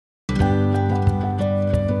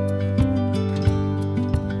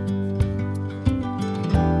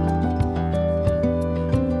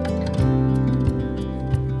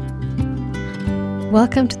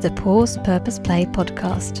Welcome to the Pause Purpose Play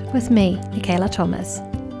podcast with me, Michaela Thomas,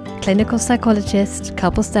 clinical psychologist,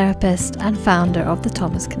 couples therapist, and founder of the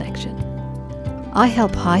Thomas Connection. I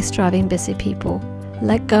help high-striving busy people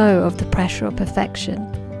let go of the pressure of perfection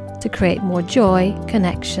to create more joy,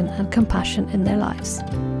 connection, and compassion in their lives.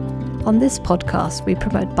 On this podcast, we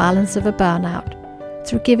promote balance over burnout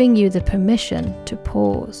through giving you the permission to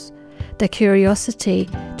pause, the curiosity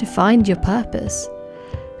to find your purpose,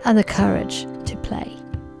 and the courage to play.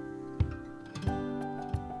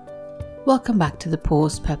 Welcome back to the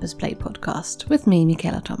Pause Purpose Play podcast with me,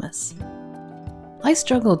 Michaela Thomas. I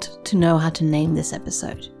struggled to know how to name this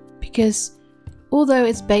episode because although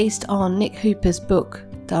it's based on Nick Hooper's book,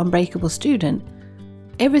 The Unbreakable Student,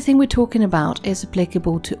 everything we're talking about is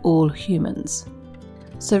applicable to all humans.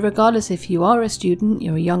 So regardless if you are a student,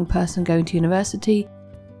 you're a young person going to university,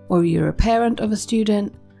 or you're a parent of a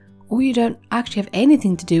student, or you don't actually have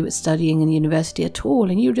anything to do with studying in university at all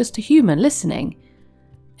and you're just a human listening,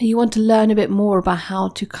 and you want to learn a bit more about how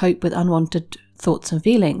to cope with unwanted thoughts and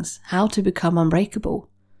feelings, how to become unbreakable,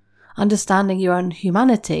 understanding your own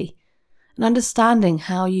humanity, and understanding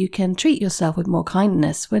how you can treat yourself with more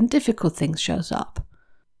kindness when difficult things shows up,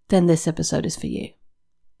 then this episode is for you.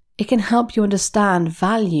 It can help you understand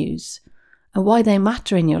values and why they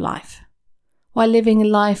matter in your life. Why living a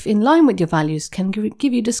life in line with your values can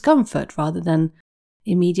give you discomfort rather than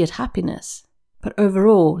immediate happiness, but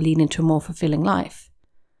overall lead into a more fulfilling life.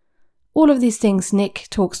 All of these things Nick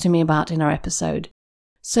talks to me about in our episode,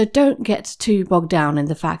 so don't get too bogged down in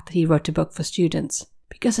the fact that he wrote a book for students,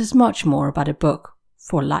 because it's much more about a book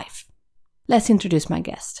for life. Let's introduce my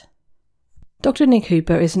guest. Dr. Nick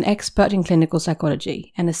Hooper is an expert in clinical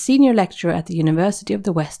psychology and a senior lecturer at the University of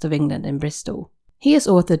the West of England in Bristol. He has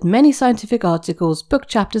authored many scientific articles, book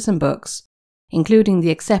chapters and books, including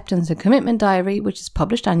the Acceptance and Commitment Diary, which is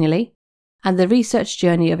published annually, and the Research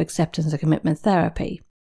Journey of Acceptance and Commitment Therapy.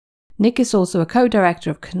 Nick is also a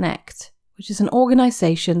co-director of Connect, which is an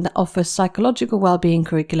organisation that offers psychological well-being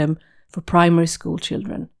curriculum for primary school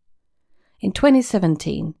children. In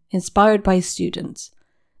 2017, inspired by his students,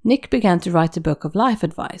 Nick began to write a book of life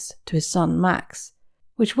advice to his son Max,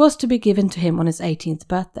 which was to be given to him on his 18th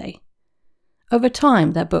birthday. Over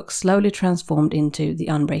time, that book slowly transformed into The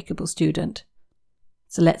Unbreakable Student.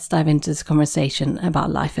 So let's dive into this conversation about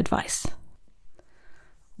life advice.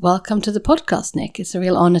 Welcome to the podcast, Nick. It's a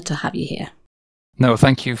real honour to have you here. No,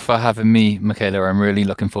 thank you for having me, Michaela. I'm really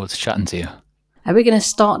looking forward to chatting to you. And we're going to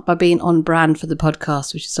start by being on brand for the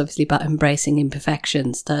podcast, which is obviously about embracing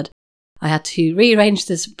imperfections. That I had to rearrange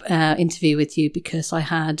this interview with you because I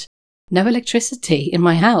had no electricity in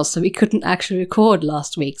my house, so we couldn't actually record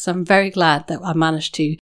last week. So I'm very glad that I managed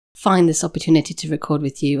to find this opportunity to record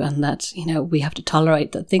with you, and that, we have to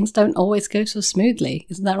tolerate that things don't always go so smoothly.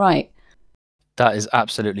 Isn't that right? That is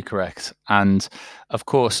absolutely correct. And of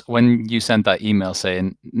course, when you sent that email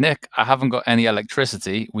saying, Nick, I haven't got any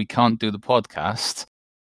electricity, we can't do the podcast,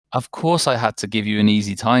 of course I had to give you an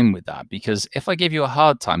easy time with that, because if I give you a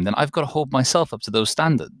hard time, then I've got to hold myself up to those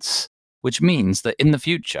standards, which means that in the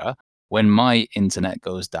future, when my internet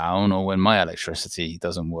goes down, or when my electricity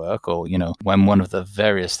doesn't work, or, when one of the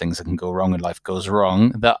various things that can go wrong in life goes wrong,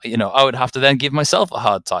 that, I would have to then give myself a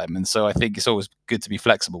hard time. And so I think it's always good to be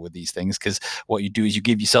flexible with these things, because what you do is you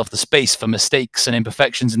give yourself the space for mistakes and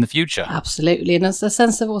imperfections in the future. Absolutely. And there's a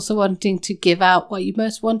sense of also wanting to give out what you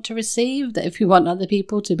most want to receive, that if you want other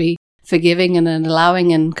people to be forgiving and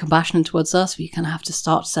allowing and compassionate towards us, we kind of have to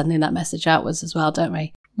start sending that message outwards as well, don't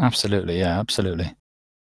we? Absolutely. Yeah, absolutely.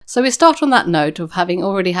 So we start on that note of having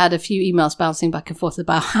already had a few emails bouncing back and forth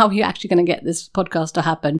about how you're actually going to get this podcast to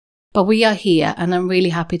happen. But we are here, and I'm really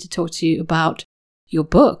happy to talk to you about your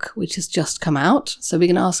book, which has just come out. So we're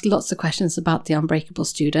going to ask lots of questions about The Unbreakable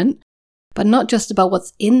Student, but not just about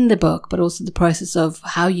what's in the book, but also the process of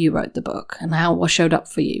how you wrote the book and what showed up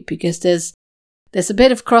for you. Because there's a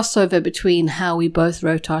bit of crossover between how we both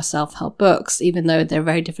wrote our self-help books, even though they're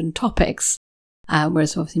very different topics.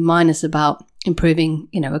 Whereas obviously mine is about improving,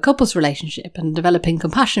 a couple's relationship and developing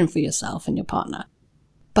compassion for yourself and your partner.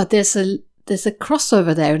 But there's a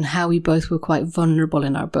crossover there in how we both were quite vulnerable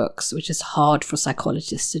in our books, which is hard for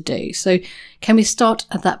psychologists to do. So can we start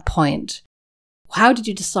at that point? How did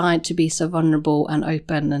you decide to be so vulnerable and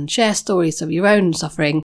open and share stories of your own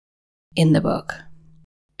suffering in the book?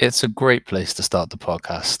 It's a great place to start the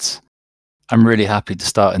podcast. I'm really happy to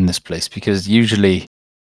start in this place, because usually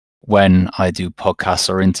when I do podcasts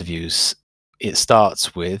or interviews, it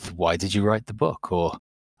starts with, why did you write the book? Or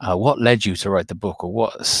what led you to write the book? Or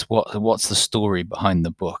what's the story behind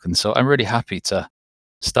the book? And so I'm really happy to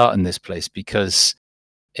start in this place, because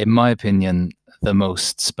in my opinion, the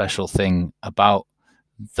most special thing about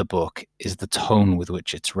the book is the tone with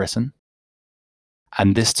which it's written.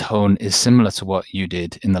 And this tone is similar to what you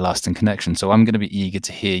did in The Lasting Connection. So I'm going to be eager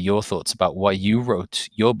to hear your thoughts about why you wrote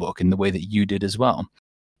your book in the way that you did as well.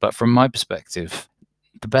 But from my perspective,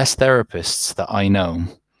 the best therapists that I know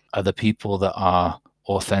are the people that are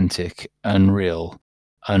authentic and real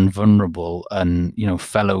and vulnerable and,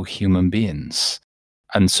 fellow human beings.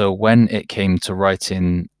 And so when it came to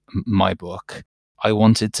writing my book, I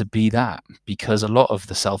wanted to be that, because a lot of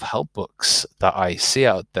the self-help books that I see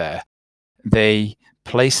out there, they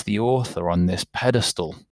place the author on this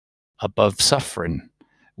pedestal above suffering,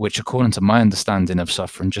 which, according to my understanding of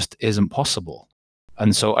suffering, just isn't possible.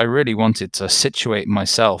 And so I really wanted to situate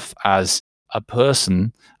myself as a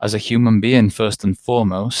person, as a human being, first and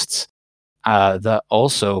foremost, that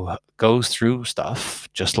also goes through stuff,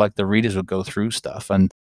 just like the readers would go through stuff,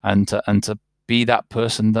 and to be that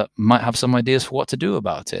person that might have some ideas for what to do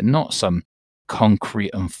about it, not some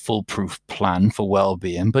concrete and foolproof plan for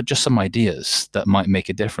well-being, but just some ideas that might make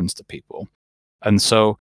a difference to people. And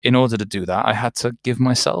so in order to do that, I had to give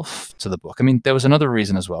myself to the book. I mean, there was another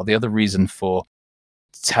reason as well. The other reason for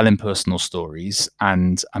telling personal stories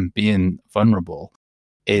and being vulnerable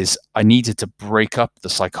is I needed to break up the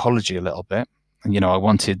psychology a little bit. And, I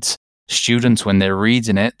wanted students, when they're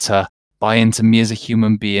reading it, to buy into me as a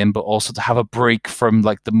human being, but also to have a break from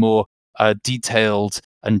like the more detailed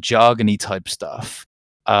and jargony type stuff.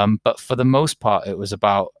 But for the most part, it was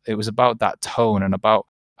about that tone, and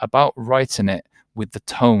about writing it with the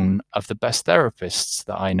tone of the best therapists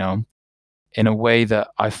that I know, in a way that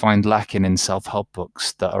I find lacking in self-help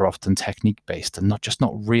books that are often technique-based and not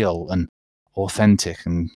real and authentic.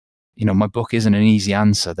 And my book isn't an easy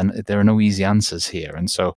answer. Then there are no easy answers here.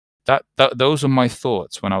 And so that those were my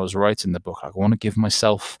thoughts when I was writing the book. I want to give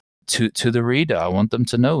myself to the reader. I want them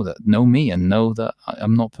to know me and know that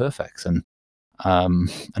I'm not perfect, and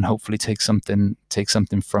hopefully take something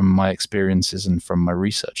from my experiences and from my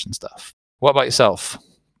research and stuff. What about yourself?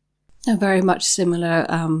 A very much similar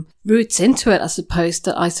roots into it, I suppose,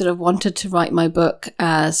 that I sort of wanted to write my book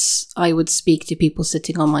as I would speak to people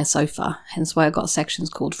sitting on my sofa. Hence why I got sections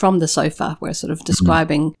called From the Sofa, where sort of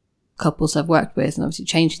describing couples I've worked with and obviously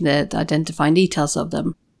changing the identifying details of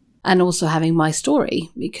them, and also having my story,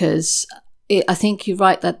 because I think you're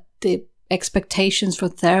right that the expectations for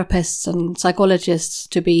therapists and psychologists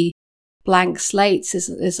to be blank slates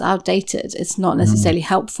is outdated. It's not necessarily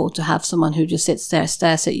helpful to have someone who just sits there,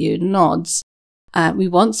 stares at you, nods. We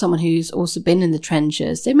want someone who's also been in the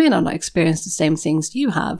trenches. They may not have experienced the same things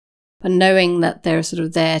you have, but knowing that they're sort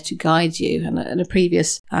of there to guide you. And in a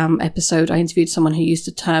previous episode, I interviewed someone who used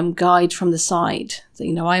the term guide from the side. So,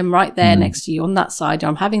 I am right there next to you on that side.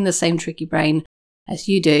 I'm having the same tricky brain as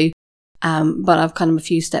you do. But I've kind of a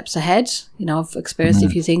few steps ahead. I've experienced a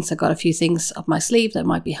few things. I've got a few things up my sleeve that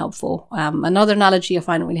might be helpful. Another analogy I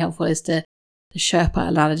find really helpful is the Sherpa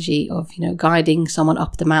analogy of, guiding someone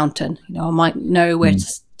up the mountain. I might know where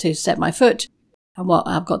to set my foot and what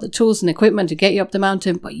I've got the tools and equipment to get you up the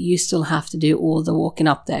mountain, but you still have to do all the walking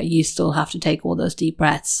up there. You still have to take all those deep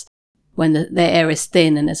breaths when the air is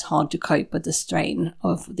thin and it's hard to cope with the strain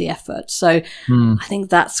of the effort. So I think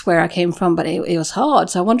that's where I came from, but it was hard.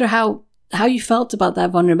 So I wonder how you felt about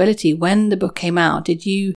that vulnerability when the book came out. Did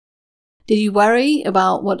you worry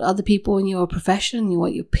about what other people in your profession,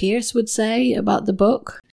 what your peers would say about the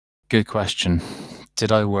book? Good question.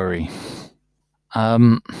 Did I worry?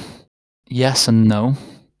 Yes and no.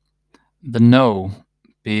 The no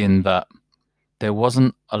being that there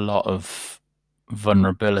wasn't a lot of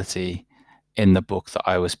vulnerability in the book that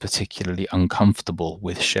I was particularly uncomfortable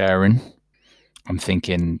with sharing. I'm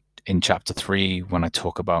thinking in chapter 3, when I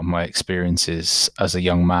talk about my experiences as a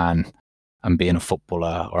young man and being a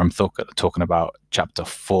footballer, or I'm talking about chapter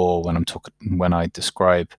 4 when I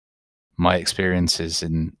describe my experiences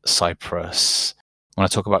in Cyprus. When I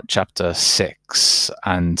talk about chapter 6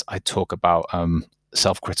 and I talk about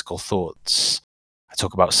self-critical thoughts, I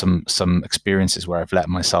talk about some experiences where I've let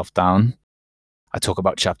myself down. I talk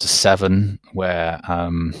about chapter 7 where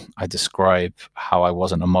I describe how I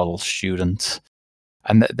wasn't a model student.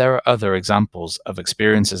 And there are other examples of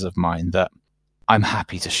experiences of mine that I'm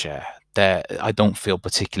happy to share. I don't feel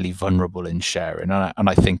particularly vulnerable in sharing. And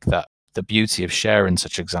I think that the beauty of sharing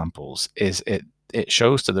such examples is it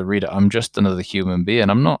shows to the reader I'm just another human being.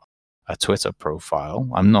 I'm not a Twitter profile.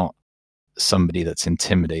 I'm not somebody that's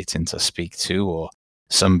intimidating to speak to, or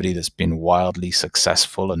somebody that's been wildly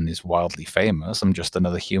successful and is wildly famous. I'm just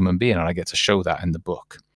another human being, and I get to show that in the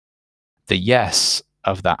book. The yes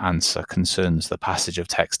of that answer concerns the passage of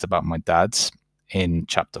text about my dad's in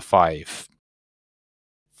chapter 5.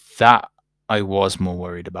 That I was more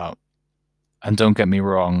worried about. And don't get me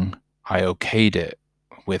wrong, I okayed it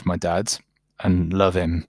with my dad and love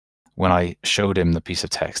him. When I showed him the piece of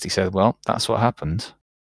text, he said, well, that's what happened.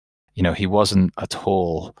 He wasn't at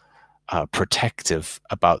all protective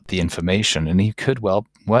about the information, and he could well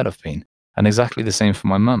have been. And exactly the same for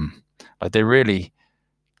my mum. Like, they really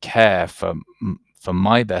care for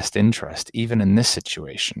my best interest, even in this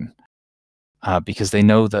situation, because they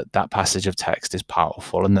know that that passage of text is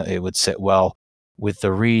powerful and that it would sit well with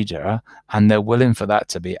the reader, and they're willing for that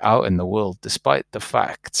to be out in the world, despite the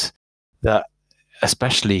fact that,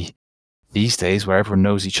 especially these days where everyone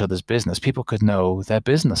knows each other's business, people could know their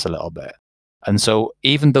business a little bit. And so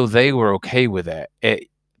even though they were okay with it, it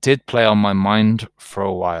did play on my mind for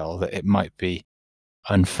a while that it might be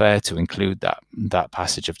unfair to include that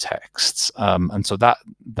passage of texts. And so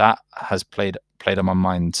that has played on my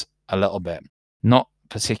mind a little bit. Not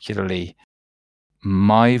particularly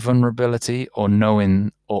my vulnerability or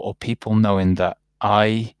knowing or people knowing that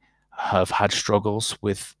I have had struggles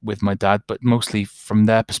with my dad, but mostly from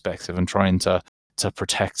their perspective and trying to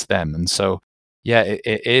protect them. And so, yeah,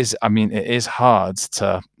 it is. I mean, it is hard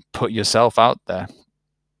to put yourself out there.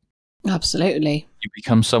 Absolutely. You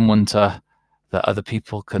become someone that other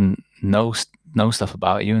people can know stuff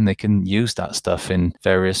about you, and they can use that stuff in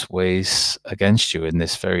various ways against you in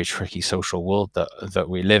this very tricky social world that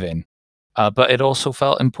we live in. But it also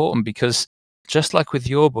felt important because, just like with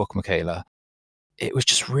your book, Michaela, it was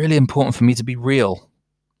just really important for me to be real,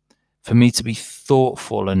 for me to be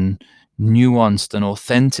thoughtful and nuanced and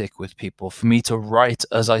authentic with people, for me to write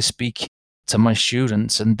as I speak to my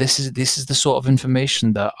students. And this is the sort of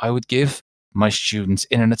information that I would give my students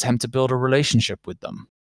in an attempt to build a relationship with them.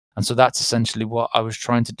 And so that's essentially what I was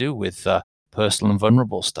trying to do with personal and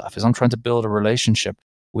vulnerable stuff, is I'm trying to build a relationship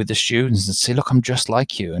with the students and say, look, I'm just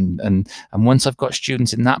like you. And once I've got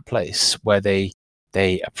students in that place where they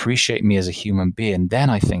appreciate me as a human being, then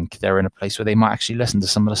I think they're in a place where they might actually listen to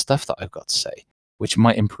some of the stuff that I've got to say, which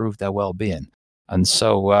might improve their well-being. And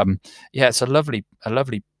so, yeah, it's a lovely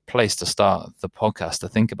place to start the podcast to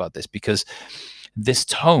think about this, because this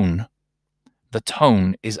tone, the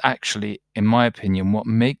tone is actually, in my opinion, what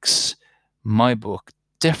makes my book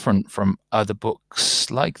different from other books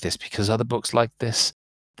like this, because other books like this,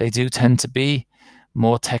 they do tend to be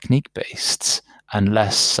more technique based and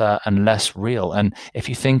less real. And if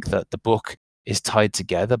you think that the book is tied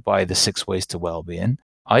together by the 6 ways to well-being,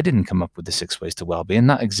 I didn't come up with the 6 ways to well-being.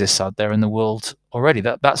 That exists out there in the world already.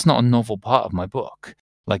 That's not a novel part of my book.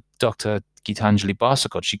 Like Dr. Gitanjali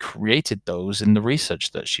Barsakot, she created those in the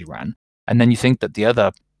research that she ran. And then you think that the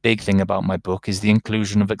other big thing about my book is the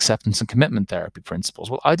inclusion of acceptance and commitment therapy principles.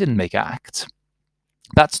 Well, I didn't make ACT.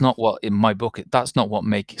 That's not what in my book, that's not what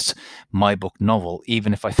makes my book novel,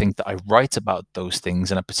 even if I think that I write about those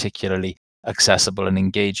things in a particularly accessible and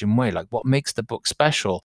engaging way. Like, what makes the book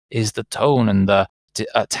special is the tone and the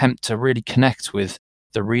attempt to really connect with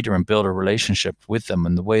the reader and build a relationship with them.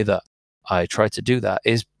 And the way that I try to do that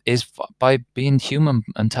is by being human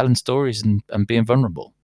and telling stories and being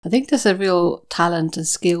vulnerable. I think there's a real talent and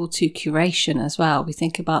skill to curation as well. We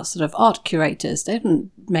think about sort of art curators. They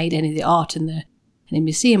haven't made any of the art in the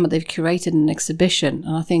museum, but they've curated an exhibition.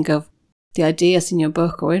 And I think of the ideas in your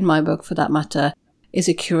book, or in my book for that matter, is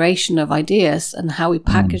a curation of ideas, and how we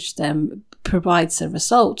package them provides a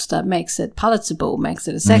result that makes it palatable, makes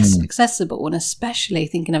it accessible. And especially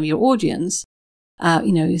thinking of your audience,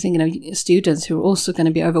 you're thinking of students who are also going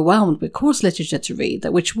to be overwhelmed with course literature to read,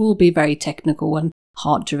 which will be very technical and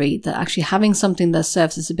hard to read, that actually having something that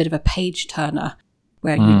serves as a bit of a page turner,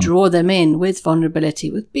 where you draw them in with vulnerability,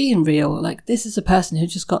 with being real, like, this is a person who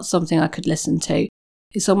just got something I could listen to.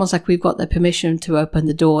 It's almost like we've got their permission to open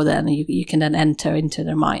the door then, and you can then enter into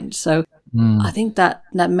their mind. So I think that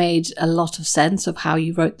made a lot of sense of how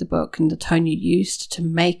you wrote the book and the tone you used to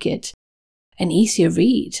make it an easier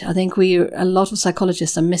read. I think a lot of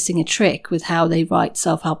psychologists are missing a trick with how they write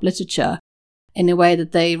self-help literature, in a way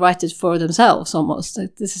that they write it for themselves almost.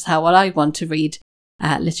 This is how I want to read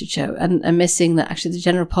literature, and missing that actually the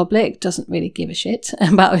general public doesn't really give a shit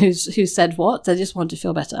about who said what. They just want to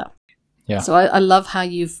feel better. Yeah. So I love how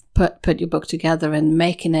you've put your book together and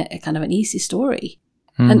making it a kind of an easy story.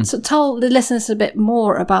 And so tell the listeners a bit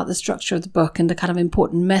more about the structure of the book and the kind of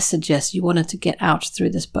important messages you wanted to get out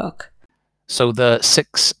through this book. So the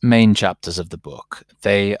 6 main chapters of the book,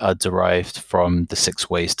 they are derived from the 6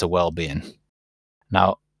 ways to well-being.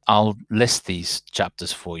 Now, I'll list these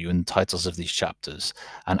chapters for you and titles of these chapters.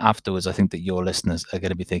 And afterwards, I think that your listeners are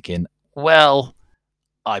going to be thinking, well,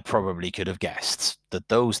 I probably could have guessed that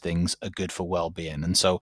those things are good for well-being. And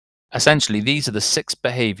so Essentially, these are the 6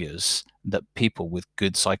 behaviors that people with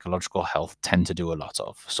good psychological health tend to do a lot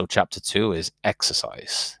of. So chapter 2 is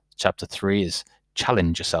exercise. Chapter 3 is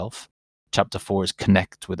challenge yourself. Chapter 4 is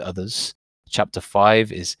connect with others. Chapter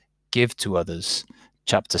 5 is give to others.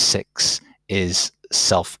 Chapter 6 is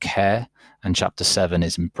self-care. And chapter 7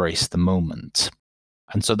 is embrace the moment.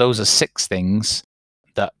 And so those are 6 things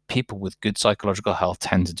that people with good psychological health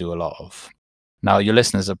tend to do a lot of. Now, your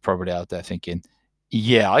listeners are probably out there thinking,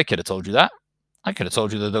 yeah, I could have told you that. I could have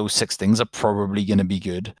told you that those 6 things are probably going to be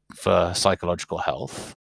good for psychological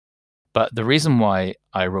health. But the reason why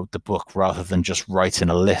I wrote the book rather than just writing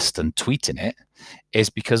a list and tweeting it is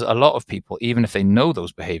because a lot of people, even if they know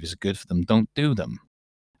those behaviors are good for them, don't do them.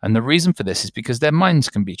 And the reason for this is because their minds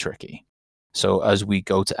can be tricky. So as we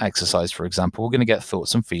go to exercise, for example, we're going to get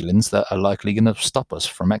thoughts and feelings that are likely going to stop us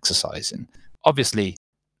from exercising. Obviously,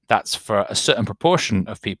 that's for a certain proportion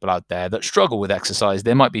of people out there that struggle with exercise.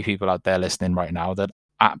 There might be people out there listening right now that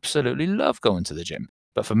absolutely love going to the gym.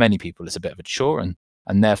 But for many people, it's a bit of a chore, and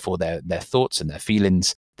therefore their thoughts and their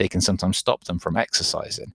feelings, they can sometimes stop them from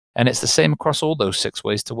exercising. And it's the same across all those 6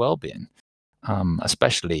 ways to well-being,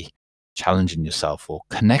 especially challenging yourself or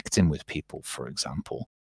connecting with people, for example.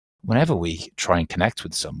 Whenever we try and connect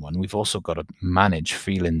with someone, we've also got to manage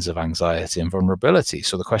feelings of anxiety and vulnerability.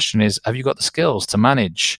 So the question is, have you got the skills to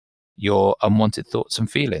manage your unwanted thoughts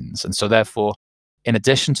and feelings? And so therefore, in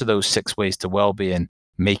addition to those 6 ways to well-being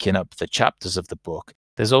making up the chapters of the book,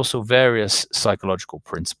 there's also various psychological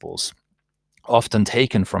principles, often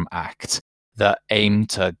taken from ACT, that aim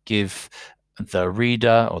to give the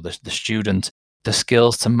reader or the student the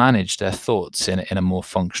skills to manage their thoughts in a more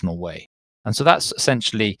functional way. And so that's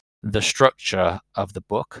essentially the structure of the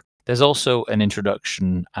book. There's also an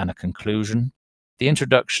introduction and a conclusion. The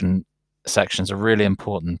introduction section is a really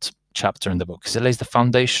important chapter in the book because it lays the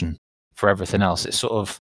foundation for everything else. It sort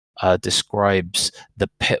of describes the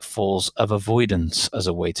pitfalls of avoidance as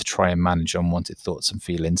a way to try and manage unwanted thoughts and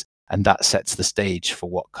feelings, and that sets the stage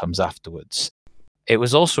for what comes afterwards. It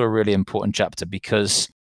was also a really important chapter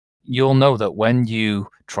because you'll know that when you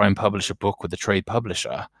try and publish a book with a trade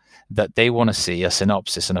publisher, that they want to see a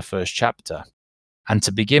synopsis and a first chapter. And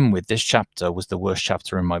to begin with, this chapter was the worst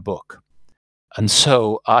chapter in my book. And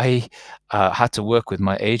so I had to work with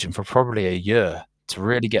my agent for probably a year to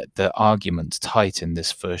really get the arguments tight in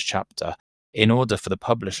this first chapter in order for the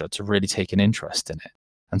publisher to really take an interest in it.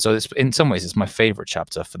 And so in some ways, it's my favorite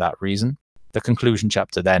chapter for that reason. The conclusion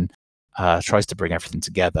chapter then tries to bring everything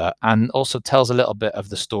together and also tells a little bit of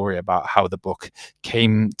the story about how the book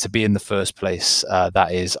came to be in the first place.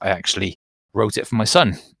 That is, I actually wrote it for my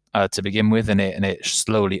son to begin with, and it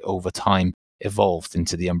slowly over time evolved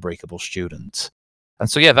into The Unbreakable Student. And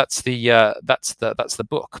so yeah, that's the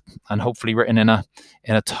book, and hopefully written in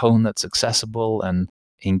a tone that's accessible and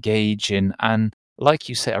engaging. And like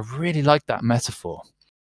you say, I really like that metaphor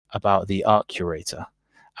about the art curator,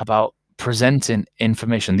 about presenting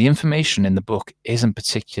information. The information in the book isn't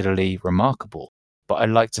particularly remarkable, but I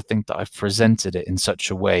like to think that I've presented it in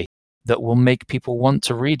such a way that will make people want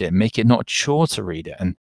to read it, make it not a chore to read it.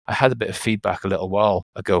 And I had a bit of feedback a little while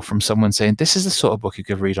ago from someone saying, this is the sort of book you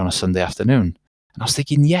could read on a Sunday afternoon. And I was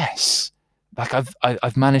thinking, yes, like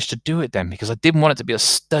I've managed to do it then, because I didn't want it to be a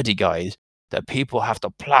study guide that people have to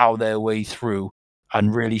plow their way through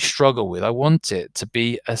and really struggle with. I want it to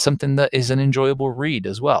be something that is an enjoyable read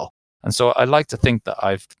as well. And so I like to think that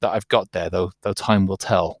I've got there, though time will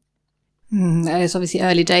tell. It's obviously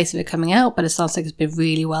early days of it coming out, but it sounds like it's been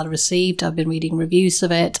really well received. I've been reading reviews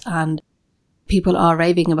of it, and people are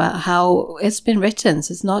raving about how it's been written.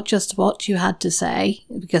 So it's not just what you had to say,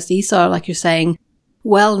 because these are, like you're saying,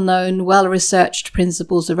 well-known, well-researched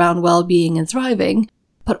principles around well-being and thriving,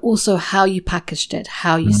 but also how you packaged it,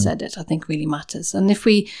 how you said it, I think really matters. And if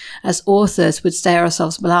we, as authors, would stare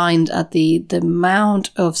ourselves blind at the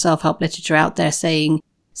amount of self-help literature out there saying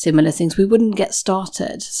similar things, we wouldn't get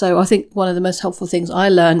started. So I think one of the most helpful things I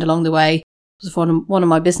learned along the way was from one of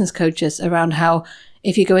my business coaches around how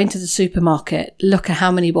if you go into the supermarket, look at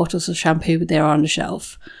how many bottles of shampoo there are on the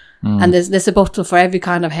shelf. And there's a bottle for every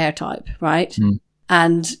kind of hair type, right?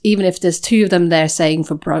 And even if there's 2 of them there saying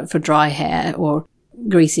for dry hair or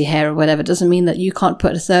greasy hair or whatever, doesn't mean that you can't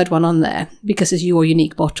put a 3rd one on there, because it's your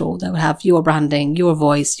unique bottle that will have your branding, your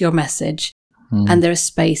voice, your message, and there is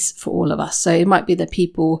space for all of us. So it might be that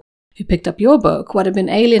people who picked up your book would have been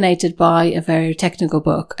alienated by a very technical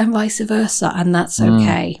book, and vice versa, and that's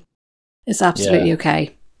okay. It's absolutely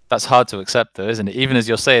okay. That's hard to accept, though, isn't it? Even as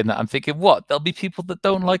you're saying that, I'm thinking, what? There'll be people that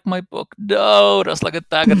don't like my book. No, that's like a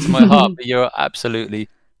dagger to my heart. But you're absolutely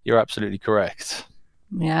correct.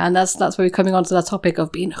 Yeah, and that's where we're coming on to that topic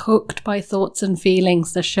of being hooked by thoughts and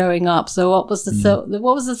feelings that are showing up. So what was the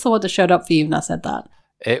thought that showed up for you when I said that?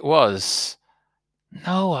 It was,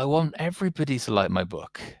 no, I want everybody to like my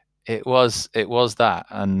book. It was that,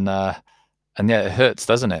 and yeah, it hurts,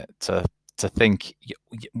 doesn't it, to think,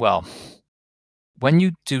 well, when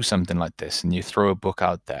you do something like this and you throw a book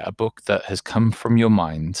out there, a book that has come from your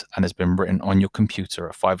mind and has been written on your computer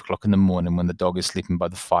at 5 o'clock in the morning when the dog is sleeping by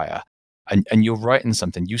the fire, and you're writing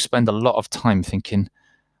something, you spend a lot of time thinking,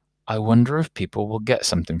 I wonder if people will get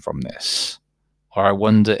something from this, or I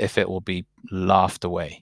wonder if it will be laughed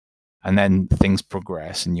away. And then things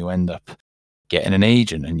progress and you end up getting an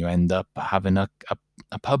agent and you end up having a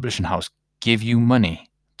publishing house give you money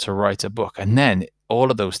to write a book. And then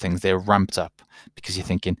all of those things, they're ramped up because you're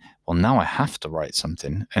thinking, well, now I have to write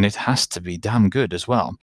something and it has to be damn good as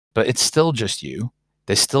well. But it's still just you.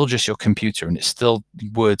 There's still just your computer and it's still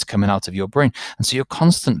words coming out of your brain. And so you're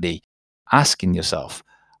constantly asking yourself,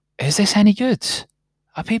 is this any good?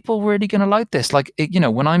 Are people really going to like this? Like,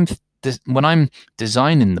 when I'm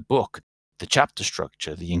designing the book, the chapter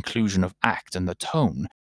structure, the inclusion of act and the tone,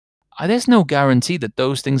 there's no guarantee that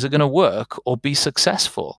those things are going to work or be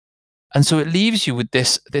successful. And so it leaves you with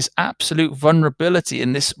this absolute vulnerability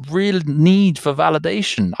and this real need for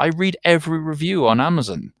validation. I read every review on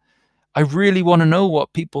Amazon. I really want to know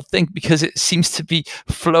what people think because it seems to be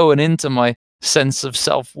flowing into my sense of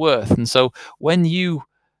self-worth. And so when you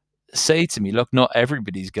say to me, look, not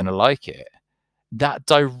everybody's going to like it, that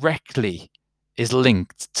directly is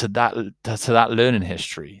linked to that learning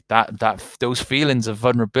history, that those feelings of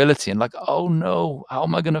vulnerability and like, oh no, how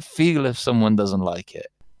am I going to feel if someone doesn't like it?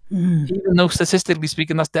 Even though statistically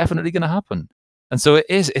speaking, that's definitely going to happen. And so it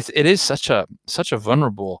is such a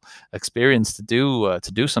vulnerable experience to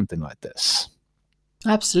do something like this.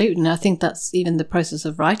 Absolutely. And I think that's even the process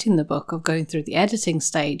of writing the book, of going through the editing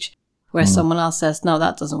stage where someone else says, no,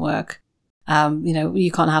 that doesn't work.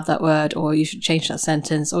 You can't have that word, or you should change that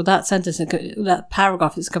sentence, or that sentence, that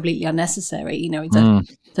paragraph is completely unnecessary.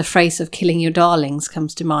 The phrase of killing your darlings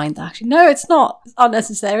comes to mind. Actually, no, it's not. It's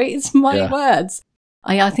unnecessary. It's my words.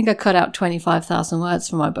 I think I cut out 25,000 words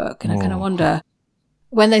from my book, and I kind of wonder,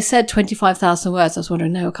 when they said 25,000 words, I was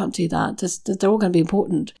wondering, no, I can't do that. They're all going to be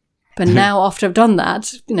important. But now, after I've done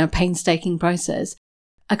that, painstaking process,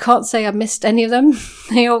 I can't say I missed any of them.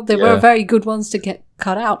 They were very good ones to get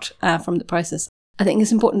cut out from the process. I think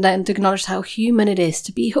it's important then to acknowledge how human it is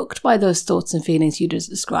to be hooked by those thoughts and feelings you just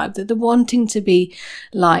described, the wanting to be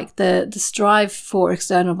like, the strive for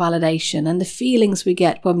external validation, and the feelings we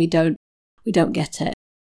get when we don't get it.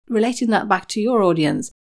 Relating that back to your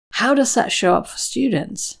audience, how does that show up for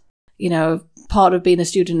students? Part of being a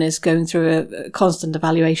student is going through a constant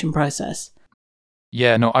evaluation process.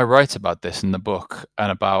 Yeah, no, I write about this in the book and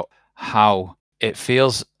about how it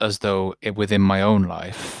feels as though within my own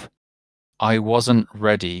life, I wasn't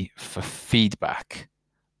ready for feedback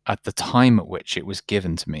at the time at which it was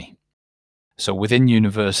given to me. So within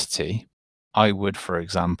university, I would, for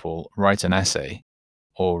example, write an essay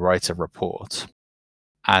or write a report,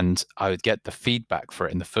 and I would get the feedback for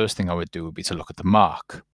it. And the first thing I would do would be to look at the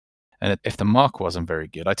mark. And if the mark wasn't very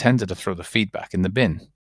good, I tended to throw the feedback in the bin.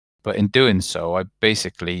 But in doing so, I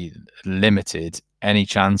basically limited any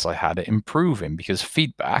chance I had at improving, because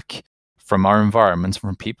feedback from our environment,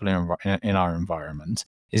 from people in our environment,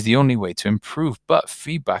 is the only way to improve. But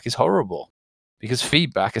feedback is horrible, because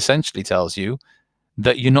feedback essentially tells you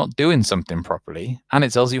that you're not doing something properly, and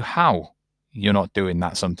it tells you how you're not doing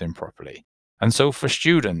that something properly. And so for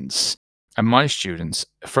students, and my students,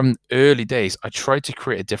 from early days, I tried to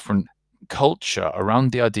create a different culture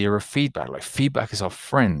around the idea of feedback. Like, feedback is our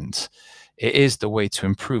friend. It is the way to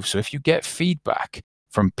improve. So if you get feedback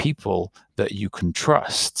from people that you can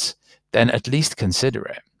trust, then at least consider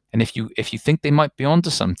it. And if you think they might be onto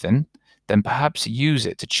something, then perhaps use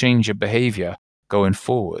it to change your behavior going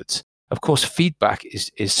forwards. Of course, feedback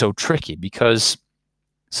is so tricky, because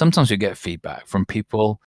sometimes we get feedback from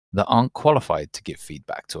people that aren't qualified to give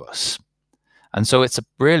feedback to us. And so it's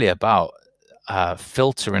really about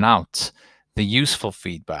filtering out the useful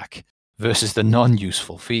feedback versus the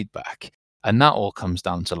non-useful feedback. And that all comes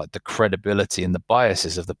down to like the credibility and the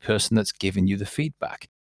biases of the person that's giving you the feedback.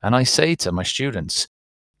 And I say to my students,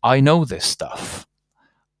 I know this stuff.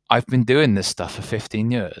 I've been doing this stuff for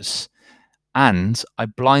 15 years, and I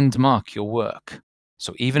blind mark your work.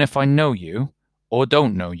 So even if I know you or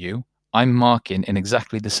don't know you, I'm marking in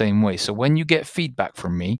exactly the same way. So when you get feedback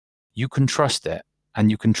from me, you can trust it, and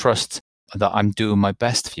you can trust that I'm doing my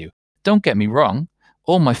best for you. Don't get me wrong,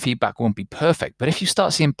 all my feedback won't be perfect, but if you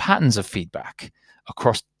start seeing patterns of feedback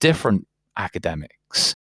across different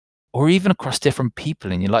academics, or even across different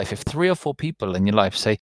people in your life. If 3 or 4 people in your life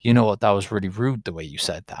say, you know what, that was really rude the way you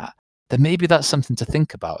said that, then maybe that's something to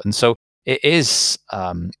think about. And so it is,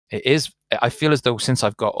 I feel as though since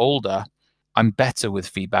I've got older, I'm better with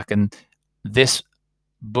feedback. And this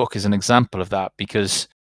book is an example of that, because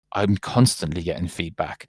I'm constantly getting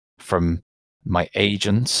feedback from my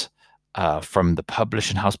agents, from the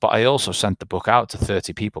publishing house. But I also sent the book out to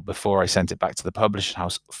 30 people before I sent it back to the publishing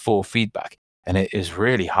house for feedback. And it is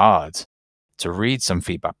really hard to read some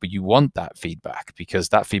feedback, but you want that feedback, because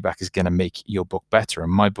that feedback is going to make your book better.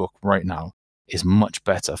 And my book right now is much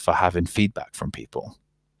better for having feedback from people.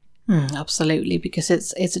 Absolutely, because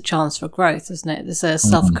it's a chance for growth, isn't it? There's a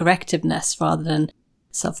self-correctiveness rather than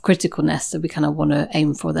self-criticalness that we kind of want to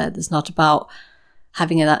aim for there. It's not about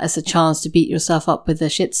having that as a chance to beat yourself up with a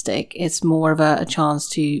shit stick. It's more of a chance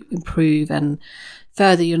to improve and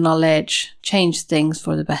further your knowledge, change things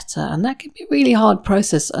for the better. And that can be a really hard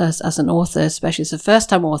process as an author, especially as a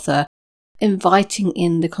first-time author, inviting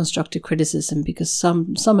in the constructive criticism, because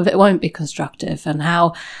some of it won't be constructive. And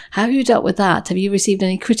how have you dealt with that? Have you received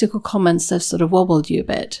any critical comments that have sort of wobbled you a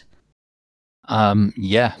bit?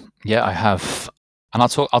 Yeah, I have. And I'll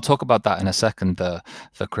talk about that in a second, the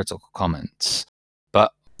critical comments.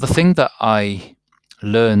 But the thing that I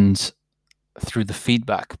learned through the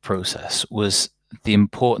feedback process was the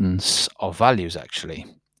importance of values, actually.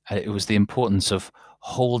 It was the importance of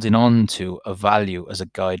holding on to a value as a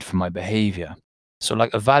guide for my behavior. So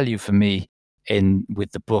like a value for me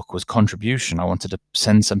with the book was contribution. I wanted to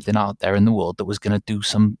send something out there in the world that was going to do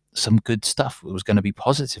some good stuff. It was going to be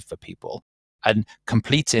positive for people. And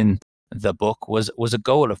completing the book was a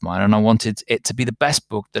goal of mine, and I wanted it to be the best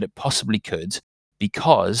book that it possibly could,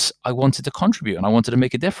 because I wanted to contribute and I wanted to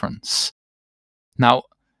make a difference. Now,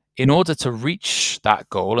 in order to reach that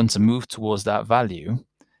goal and to move towards that value,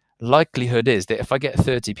 likelihood is that if I get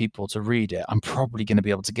 30 people to read it, I'm probably going to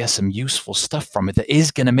be able to get some useful stuff from it that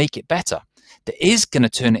is going to make it better, that is going to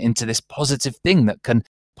turn it into this positive thing that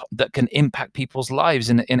can impact people's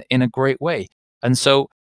lives in a great way. And so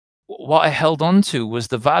what I held on to was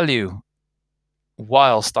the value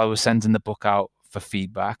whilst I was sending the book out for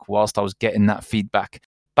feedback, whilst I was getting that feedback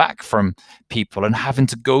back from people and having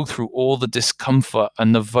to go through all the discomfort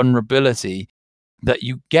and the vulnerability that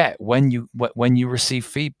you get when you receive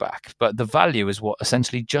feedback. But the value is what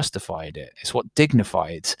essentially justified it. It's what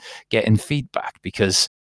dignified getting feedback, because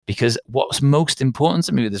what's most important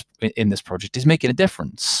to me in this project is making a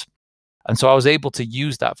difference. And so I was able to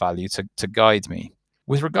use that value to guide me.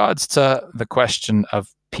 With regards to the question of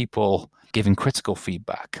people giving critical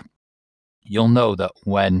feedback, you'll know that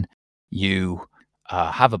when you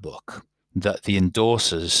have a book, that the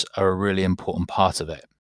endorsers are a really important part of it.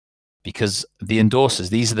 Because the endorsers,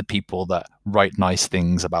 these are the people that write nice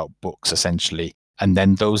things about books, essentially. And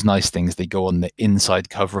then those nice things, they go on the inside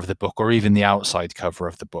cover of the book or even the outside cover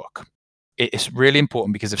of the book. It's really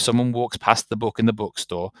important, because if someone walks past the book in the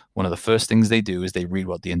bookstore, one of the first things they do is they read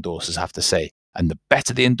what the endorsers have to say. And the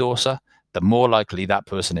better the endorser, the more likely that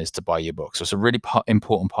person is to buy your book. So it's a really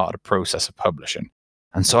important part of the process of publishing.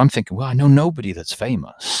 And so I'm thinking, well, I know nobody that's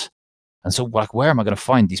famous. And so, like, where am I going to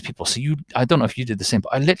find these people? So I don't know if you did the same,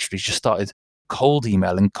 but I literally just started cold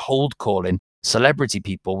emailing, cold calling celebrity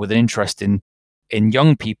people with an interest in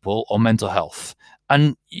young people or mental health.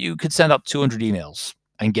 And you could send up 200 emails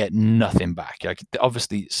and get nothing back. Like,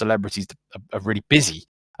 obviously, celebrities are really busy.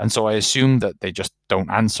 And so I assume that they just don't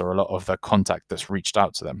answer a lot of the contact that's reached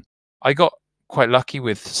out to them. I got quite lucky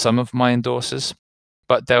with some of my endorsers,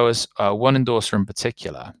 but there was one endorser in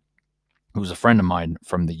particular who was a friend of mine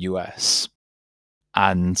from the US.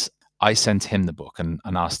 And I sent him the book and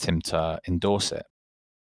asked him to endorse it.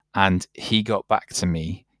 And he got back to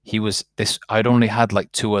me. I'd only had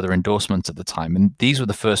like 2 other endorsements at the time. And these were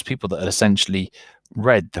the first people that had essentially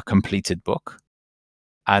read the completed book.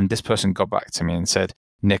 And this person got back to me and said,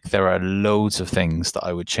 Nick, there are loads of things that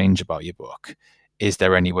I would change about your book. Is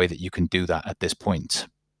there any way that you can do that at this point?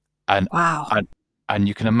 And Wow. and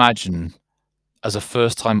you can imagine, as a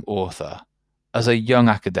first-time author, as a young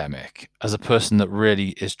academic, as a person that really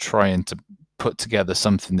is trying to put together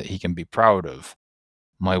something that he can be proud of,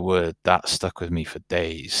 my word, that stuck with me for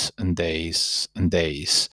days and days and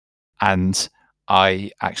days. And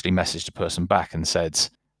I actually messaged a person back and said,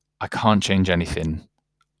 I can't change anything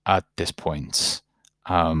at this point.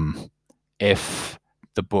 If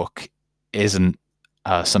the book isn't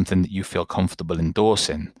something that you feel comfortable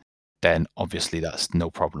endorsing, then obviously that's no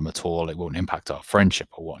problem at all. It won't impact our friendship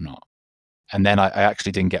or whatnot. And then I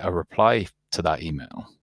actually didn't get a reply to that email,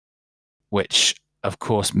 which of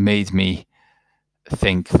course made me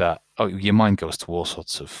think that, oh, your mind goes to all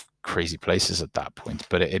sorts of crazy places at that point.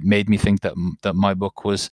 But it made me think that my book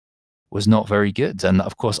was not very good. And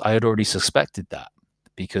of course, I had already suspected that,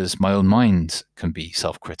 because my own mind can be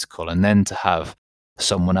self-critical. And then to have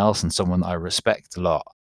someone else, and someone I respect a lot,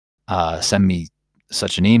 send me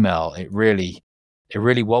such an email, it really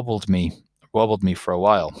wobbled me for a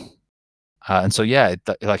while. And so yeah,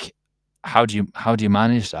 like, how do you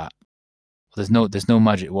manage that? There's no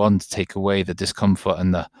magic wand to take away the discomfort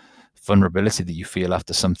and the vulnerability that you feel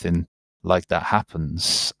after something like that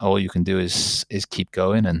happens. All you can do is keep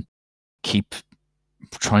going and keep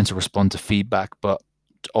trying to respond to feedback, but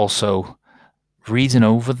also reading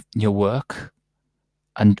over your work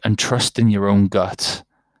and trust in your own gut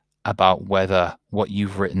about whether what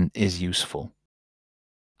you've written is useful.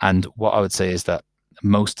 And what I would say is that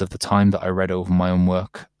most of the time that I read over my own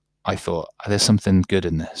work, I thought, there's something good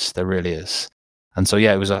in this. There really is. And so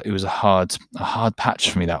yeah, it was a hard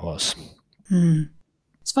patch for me, that was.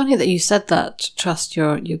 It's funny that you said that, trust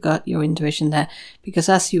your gut, your intuition there, because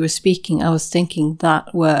as you were speaking, I was thinking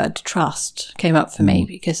that word trust came up for me,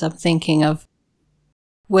 because I'm thinking of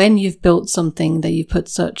when you've built something that you put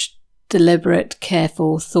such deliberate,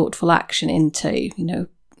 careful, thoughtful action into,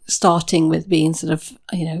 starting with being sort of,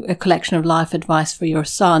 a collection of life advice for your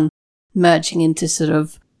son, merging into sort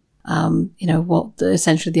of, what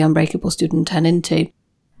essentially the Unbreakable Student turned into.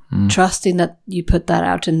 Trusting that you put that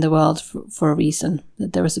out in the world for a reason,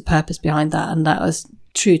 that there was a purpose behind that, and that was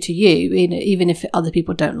true to you, even if other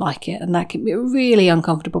people don't like it. And that can be a really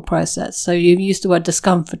uncomfortable process. So you've used the word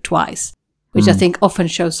discomfort twice, which I think often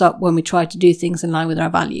shows up when we try to do things in line with our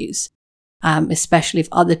values, especially if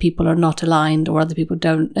other people are not aligned, or other people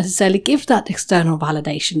don't necessarily give that external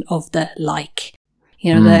validation of the like.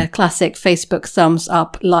 The classic Facebook thumbs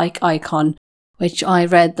up like icon, which I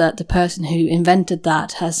read that the person who invented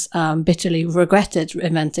that has bitterly regretted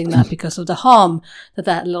inventing that because of the harm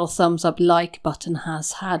that little thumbs up like button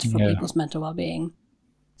has had for people's mental well-being.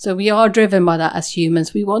 So we are driven by that as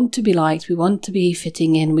humans. We want to be liked, we want to be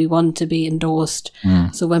fitting in, we want to be endorsed.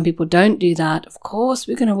 So when people don't do that, of course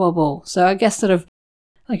we're going to wobble. So I guess sort of,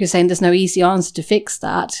 like you're saying, there's no easy answer to fix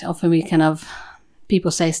that. Often we kind of, people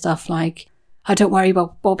say stuff like, "I don't worry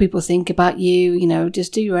about what people think about you,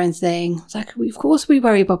 just do your own thing." It's like, of course we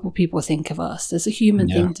worry about what people think of us. There's a human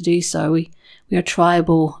thing to do so. We are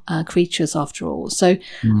tribal creatures after all. So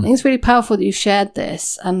I think it's really powerful that you've shared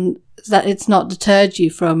this, and that it's not deterred you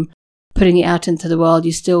from putting it out into the world.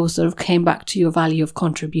 You still sort of came back to your value of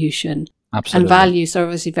contribution. Absolutely. And values are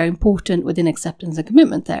obviously very important within acceptance and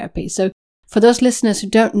commitment therapy. So for those listeners who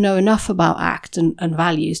don't know enough about ACT and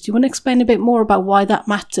values, do you want to explain a bit more about why that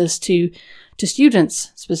matters to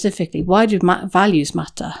students specifically? Why do values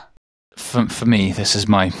matter? For me, this is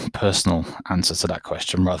my personal answer to that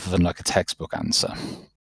question rather than like a textbook answer.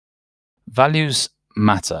 Values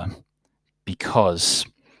matter because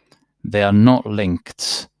they are not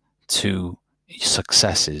linked to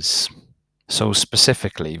successes. So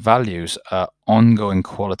specifically, values are ongoing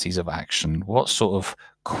qualities of action. What sort of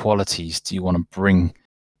qualities do you want to bring?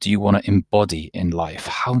 Do you want to embody in life?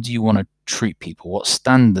 How do you want to treat people? What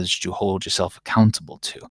standards do you hold yourself accountable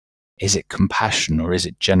to? Is it compassion, or is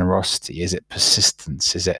it generosity? Is it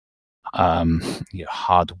persistence? Is it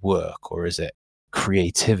hard work, or is it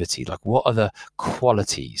creativity? Like, what are the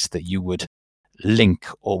qualities that you would link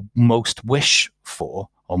or most wish for,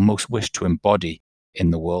 or most wish to embody in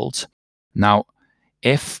the world? Now,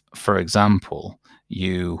 if, for example,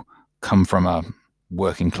 you come from a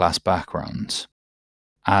working class background,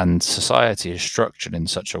 and society is structured in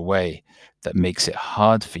such a way that makes it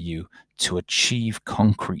hard for you to achieve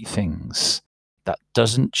concrete things, that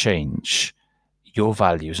doesn't change your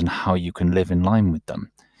values and how you can live in line with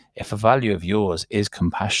them. If a value of yours is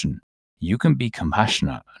compassion, you can be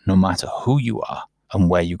compassionate no matter who you are and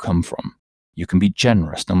where you come from. You can be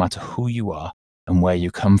generous no matter who you are and where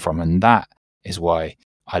you come from. And that is why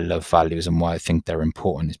I love values, and why I think they're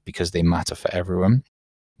important, is because they matter for everyone.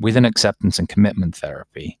 Within acceptance and commitment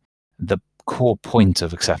therapy, the core point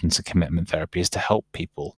of acceptance and commitment therapy is to help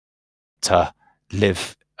people to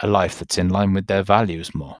live a life that's in line with their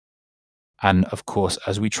values more. And of course,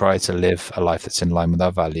 as we try to live a life that's in line with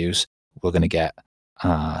our values, we're going to get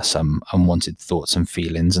some unwanted thoughts and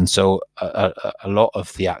feelings. And so a lot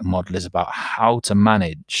of the ACT model is about how to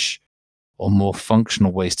manage, or more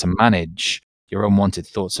functional ways to manage, your unwanted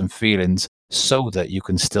thoughts and feelings, so that you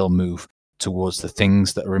can still move towards the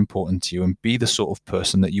things that are important to you and be the sort of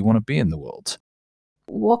person that you want to be in the world.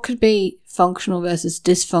 What could be functional versus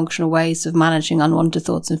dysfunctional ways of managing unwanted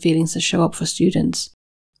thoughts and feelings that show up for students?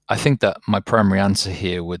 I think that my primary answer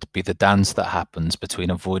here would be the dance that happens between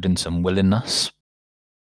avoidance and willingness.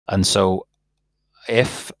 And so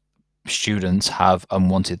if students have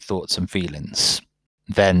unwanted thoughts and feelings,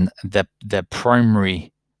 then their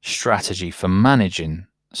primary strategy for managing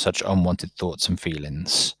such unwanted thoughts and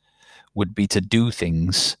feelings would be to do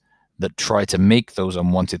things that try to make those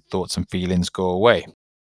unwanted thoughts and feelings go away.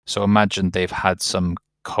 So imagine they've had some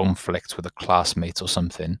conflict with a classmate or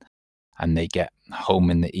something, and they get home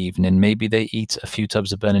in the evening. Maybe they eat a few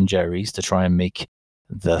tubs of Ben & Jerry's to try and make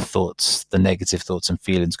the negative thoughts and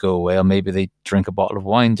feelings go away, or maybe they drink a bottle of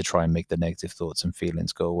wine to try and make the negative thoughts and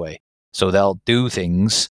feelings go away. So they'll do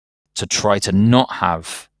things to try to not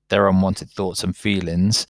have their unwanted thoughts and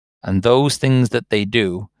feelings, and those things that they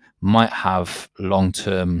do might have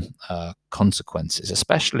long-term consequences,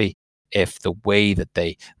 especially if the way that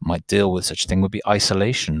they might deal with such a thing would be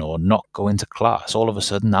isolation or not go into class. All of a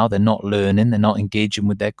sudden now they're not learning, they're not engaging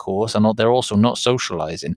with their course, and they're also not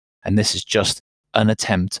socializing. And this is just an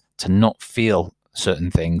attempt to not feel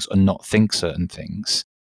certain things or not think certain things.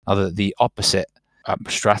 Now, the opposite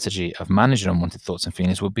strategy of managing unwanted thoughts and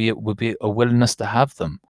feelings would be a willingness to have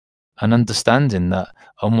them, and understanding that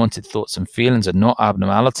unwanted thoughts and feelings are not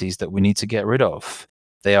abnormalities that we need to get rid of.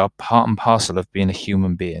 They are part and parcel of being a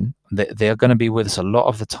human being. They are going to be with us a lot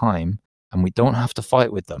of the time, and we don't have to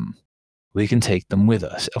fight with them. We can take them with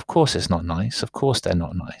us. Of course, it's not nice. Of course, they're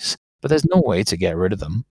not nice. But there's no way to get rid of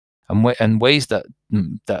them. And ways that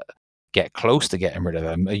get close to getting rid of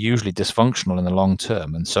them are usually dysfunctional in the long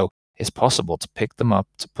term. And so it's possible to pick them up,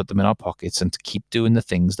 to put them in our pockets, and to keep doing the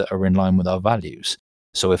things that are in line with our values.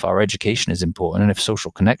 So if our education is important and if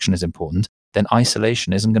social connection is important, then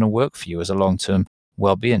isolation isn't going to work for you as a long-term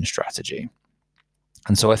well-being strategy.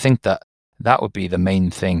 And so I think that would be the main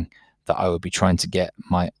thing that I would be trying to get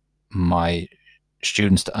my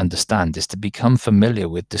students to understand, is to become familiar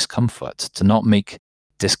with discomfort, to not make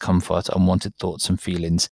discomfort, unwanted thoughts and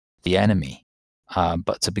feelings the enemy,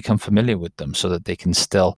 but to become familiar with them so that they can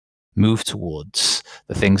still move towards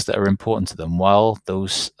the things that are important to them while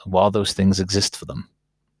those things exist for them.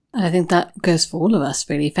 And I think that goes for all of us,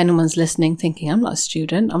 really. If anyone's listening thinking, I'm not a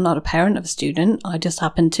student, I'm not a parent of a student, I just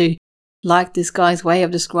happen to like this guy's way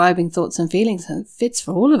of describing thoughts and feelings, and it fits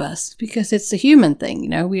for all of us because it's a human thing.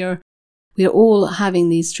 We are all having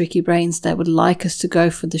these tricky brains that would like us to go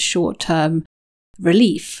for the short-term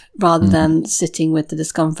relief rather than sitting with the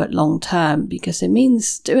discomfort long-term, because it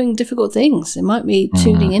means doing difficult things. It might be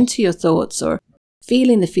tuning into your thoughts or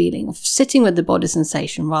feeling the feeling of sitting with the body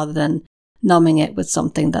sensation rather than numbing it with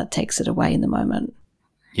something that takes it away in the moment.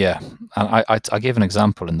 Yeah, and I gave an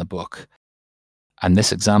example in the book, and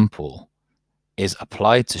this example is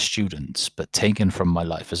applied to students, but taken from my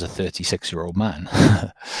life as a 36-year-old man.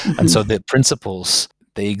 And so the principles,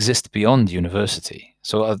 they exist beyond university.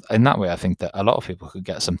 So in that way, I think that a lot of people could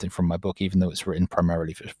get something from my book, even though it's written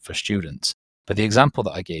primarily for students. But the example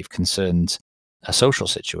that I gave concerned a social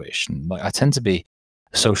situation. Like, I tend to be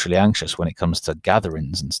socially anxious when it comes to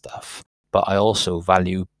gatherings and stuff, but I also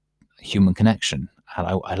value human connection, and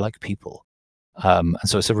I like people. And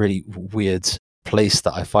so it's a really weird place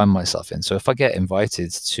that I find myself in. So if I get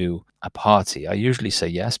invited to a party, I usually say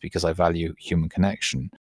yes because I value human connection.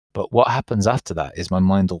 But what happens after that is my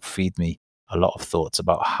mind will feed me a lot of thoughts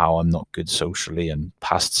about how I'm not good socially, and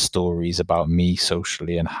past stories about me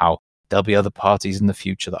socially, and how there'll be other parties in the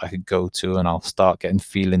future that I could go to, and I'll start getting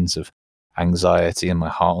feelings of anxiety, and my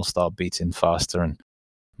heart will start beating faster, and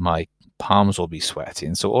my palms will be sweaty.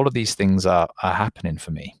 And so all of these things are happening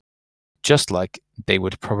for me, just like they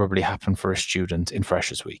would probably happen for a student in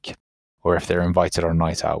Freshers Week, or if they're invited on a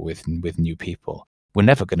night out with new people. We're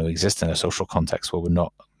never going to exist in a social context where we're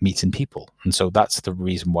not meeting people. And so that's the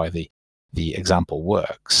reason why the example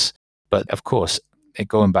works. But of course,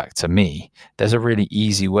 going back to me, there's a really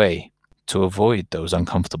easy way to avoid those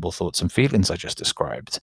uncomfortable thoughts and feelings I just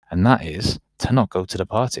described, and that is to not go to the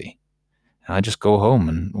party. And I just go home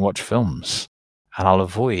and watch films, and I'll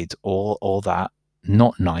avoid all that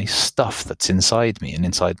not nice stuff that's inside me and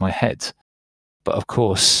inside my head. But of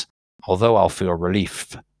course, although I'll feel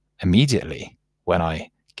relief immediately when I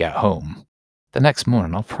get home, the next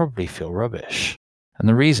morning I'll probably feel rubbish. And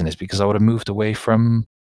the reason is because I would have moved away from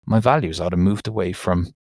my values. I would have moved away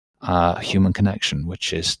from human connection,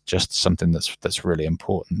 which is just something that's really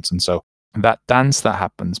important. And so that dance that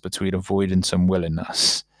happens between avoidance and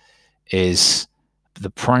willingness is the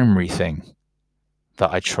primary thing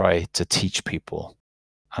that I try to teach people,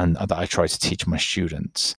 and that I try to teach my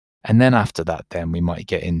students. And then after that, then we might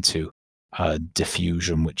get into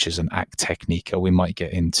diffusion, which is an ACT technique, or we might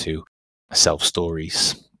get into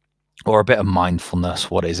self-stories, or a bit of mindfulness,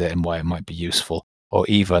 what is it and why it might be useful, or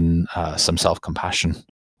even some self-compassion,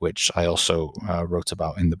 which I also wrote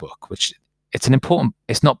about in the book, which it's an important,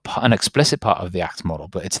 it's not an explicit part of the ACT model,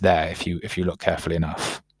 but it's there if you look carefully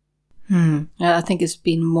enough. I think it's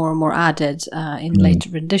been more and more added in later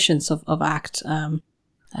renditions of ACT,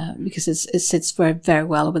 because it sits very, very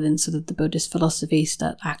well within sort of the Buddhist philosophies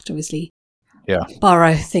that ACT obviously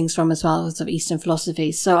borrow things from, as well as of Eastern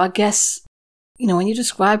philosophy. So I guess, when you're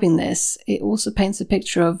describing this, it also paints a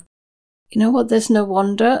picture of, there's no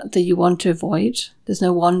wonder that you want to avoid. There's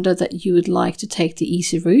no wonder that you would like to take the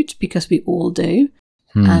easy route, because we all do.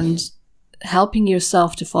 And helping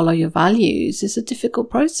yourself to follow your values is a difficult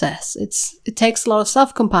process. It takes a lot of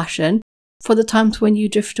self-compassion for the times when you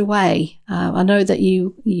drift away. I know that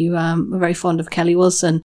you are very fond of Kelly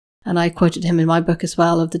Wilson, and I quoted him in my book as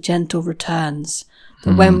well, of the gentle returns.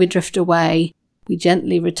 That when we drift away, we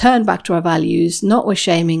gently return back to our values, not with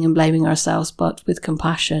shaming and blaming ourselves, but with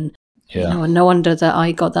compassion. And no wonder that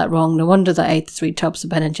I got that wrong. No wonder that I ate 3 tubs of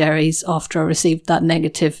Ben & Jerry's after I received that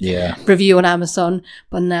negative review on Amazon.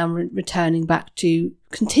 But now I'm returning back to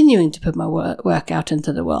continuing to put my work out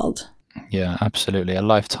into the world. Yeah, absolutely. A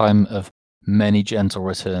lifetime of many gentle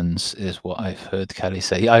returns is what I've heard Kelly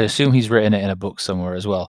say. I assume he's written it in a book somewhere as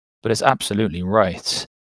well, but it's absolutely right.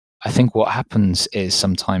 I think what happens is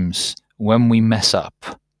sometimes when we mess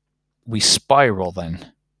up, we spiral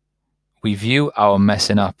then. We view our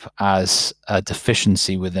messing up as a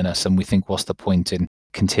deficiency within us, and we think, what's the point in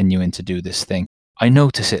continuing to do this thing? I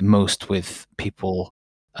notice it most with people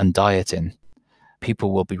and dieting.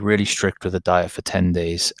 People will be really strict with a diet for 10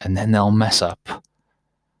 days, and then they'll mess up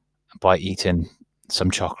by eating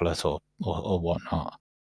some chocolate or whatnot.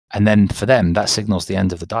 And then for them, that signals the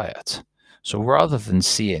end of the diet. So rather than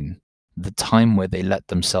seeing the time where they let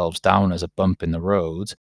themselves down as a bump in the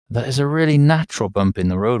road, that is a really natural bump in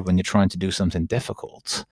the road when you're trying to do something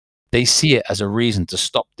difficult, they see it as a reason to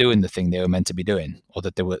stop doing the thing they were meant to be doing, or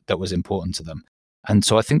that was important to them. And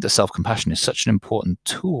so I think that self-compassion is such an important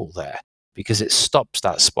tool there, because it stops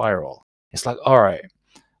that spiral. It's like, all right,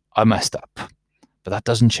 I messed up, but that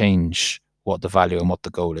doesn't change what the value and what the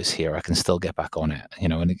goal is here. I can still get back on it,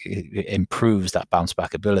 and it improves that bounce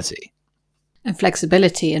back ability. And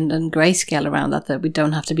flexibility and grayscale around that we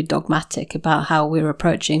don't have to be dogmatic about how we're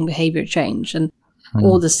approaching behavior change. And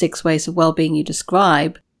all the 6 ways of well-being you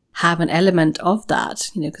describe have an element of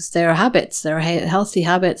that, because there are habits, there are healthy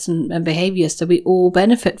habits and behaviors that we all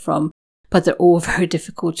benefit from, but they're all very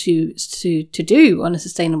difficult to do on a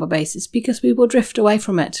sustainable basis, because we will drift away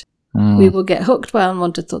from it. We will get hooked by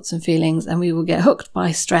unwanted thoughts and feelings, and we will get hooked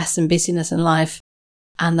by stress and busyness in life.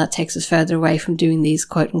 And that takes us further away from doing these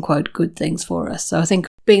quote unquote good things for us. So I think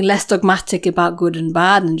being less dogmatic about good and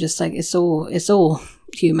bad, and just like it's all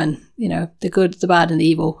human, the good, the bad, and the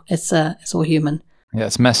evil. It's all human. Yeah,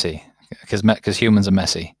 it's messy because humans are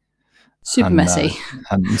messy. Super messy.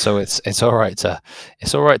 And so it's all right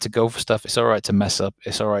to go for stuff. It's all right to mess up.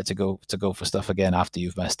 It's all right to go for stuff again after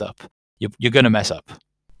you've messed up. You're going to mess up.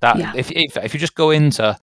 If you just go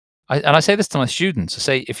into, and I say this to my students, I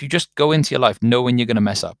say, if you just go into your life knowing you're going to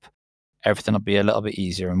mess up, everything will be a little bit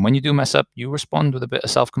easier. And when you do mess up, you respond with a bit of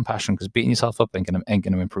self-compassion, because beating yourself up ain't going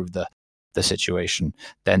to improve the situation.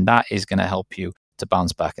 Then that is going to help you to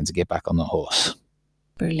bounce back and to get back on the horse.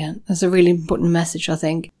 Brilliant. That's a really important message, I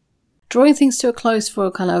think. Drawing things to a close for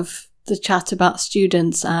kind of the chat about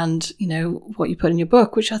students and, what you put in your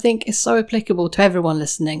book, which I think is so applicable to everyone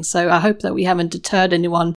listening. So I hope that we haven't deterred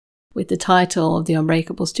anyone with the title of The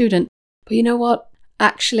Unbreakable Student. But you know what?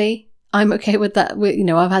 Actually, I'm okay with that.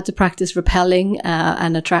 I've had to practice repelling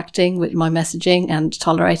and attracting with my messaging, and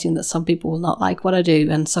tolerating that some people will not like what I do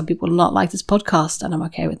and some people will not like this podcast. And I'm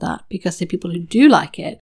okay with that, because the people who do like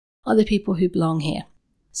it are the people who belong here.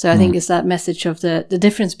 So I think it's that message of the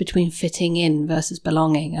difference between fitting in versus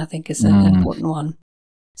belonging, I think is an important one.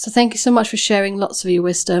 So thank you so much for sharing lots of your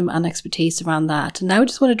wisdom and expertise around that. And now we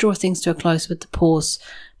just want to draw things to a close with the pause,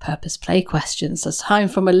 purpose, play questions. So it's time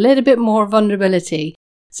for a little bit more vulnerability.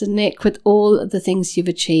 So Nick, with all the things you've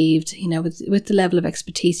achieved, with the level of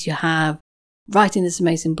expertise you have, writing this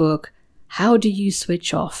amazing book, how do you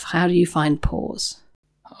switch off? How do you find pause?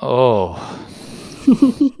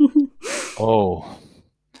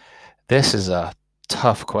 This is a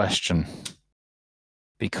tough question,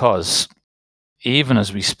 because even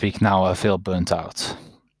as we speak now, I feel burnt out.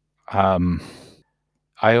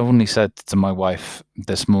 I only said to my wife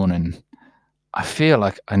this morning, I feel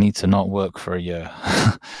like I need to not work for a year.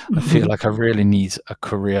 I feel like I really need a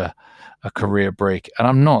career break. And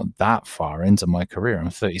I'm not that far into my career. I'm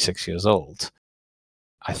 36 years old.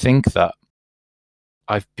 I think that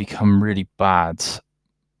I've become really bad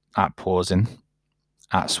at pausing,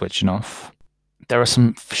 at switching off. There are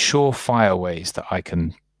some surefire ways that I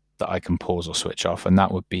can that I can pause or switch off, and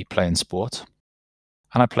that would be playing sport.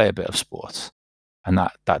 And I play a bit of sport, and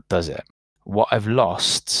that does it. What I've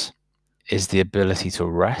lost is the ability to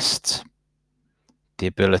rest, the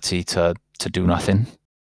ability to do nothing.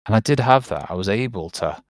 And I did have that. I was able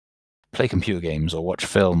to play computer games or watch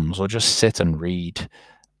films or just sit and read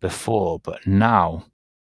before, but now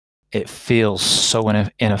it feels so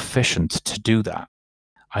inefficient to do that.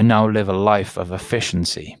 I now live a life of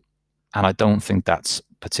efficiency, and I don't think that's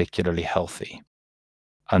particularly healthy.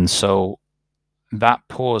 And so that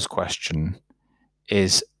pause question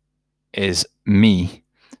is me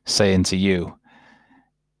saying to you,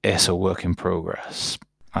 it's a work in progress.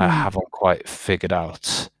 I haven't quite figured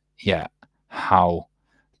out yet how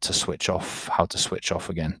to switch off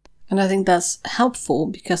again. And I think that's helpful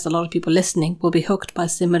because a lot of people listening will be hooked by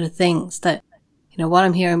similar things. That, what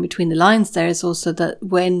I'm hearing between the lines there is also that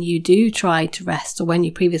when you do try to rest, or when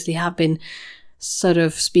you previously have been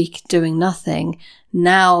doing nothing,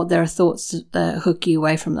 now there are thoughts that hook you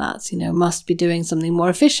away from that. Must be doing something more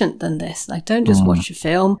efficient than this. Like, don't just watch a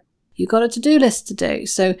film. You got a to-do list to do.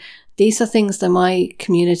 So these are things that my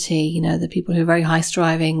community, the people who are very high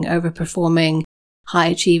striving, overperforming, high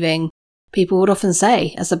achieving, people would often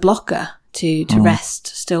say as a blocker to rest,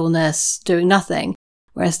 stillness, doing nothing.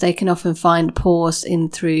 Whereas they can often find pause in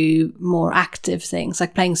through more active things,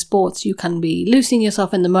 like playing sports. You can be losing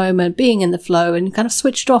yourself in the moment, being in the flow, and kind of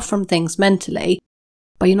switched off from things mentally,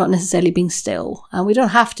 but you're not necessarily being still. And we don't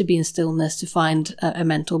have to be in stillness to find a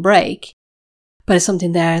mental break. But it's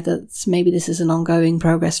something there that maybe this is an ongoing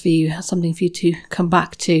progress for you, something for you to come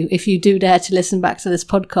back to. If you do dare to listen back to this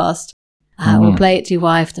podcast or play it to your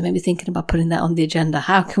wife, then maybe thinking about putting that on the agenda.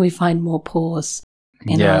 How can we find more pause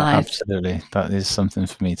in our life? Absolutely. That is something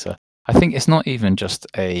for me to... I think it's not even just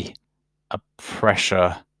a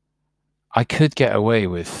pressure. I could get away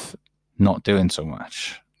with not doing so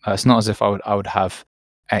much. It's not as if I would have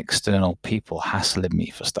external people hassling me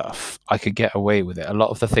for stuff. I could get away with it. A lot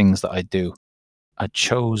of the things that I do are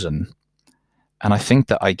chosen, and I think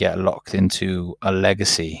that I get locked into a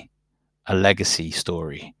legacy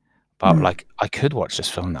story about like, I could watch this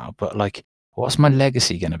film now, but like, what's my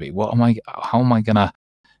legacy going to be? How am I going to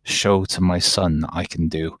show to my son that I can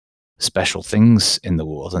do special things in the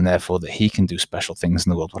world, and therefore that he can do special things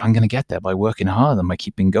in the world? But I'm going to get there by working hard and by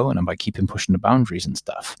keeping going and by keeping pushing the boundaries and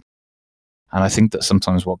stuff. And I think that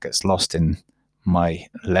sometimes what gets lost in my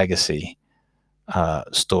legacy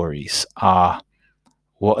stories are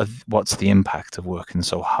what's the impact of working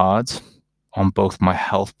so hard on both my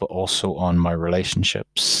health but also on my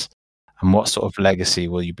relationships, and what sort of legacy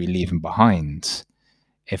will you be leaving behind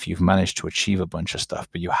if you've managed to achieve a bunch of stuff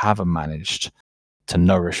but you haven't managed to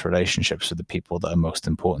nourish relationships with the people that are most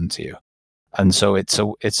important to you. And so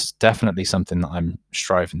it's definitely something that I'm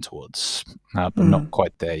striving towards, but not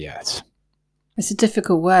quite there yet. It's a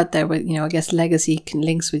difficult word there, but I guess legacy can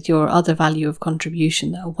links with your other value of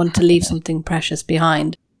contribution, that I want to leave something precious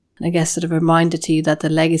behind. And I guess sort of a reminder to you that the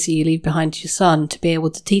legacy you leave behind to your son, to be able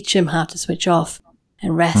to teach him how to switch off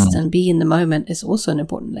and rest and be in the moment, is also an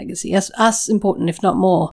important legacy. As important, if not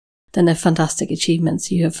more, than the fantastic achievements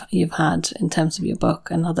you've had in terms of your book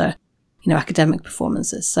and other academic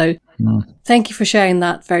performances. So thank you for sharing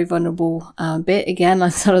that very vulnerable bit. Again,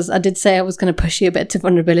 I did say I was going to push you a bit to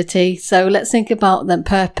vulnerability. So let's think about then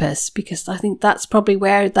purpose, because I think that's probably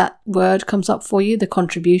where that word comes up for you, the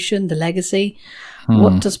contribution, the legacy.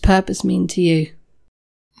 What does purpose mean to you?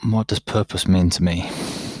 What does purpose mean to me?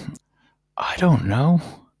 I don't know.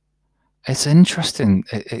 It's interesting.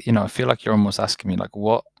 I feel like you're almost asking me, like,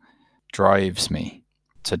 what drives me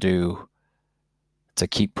to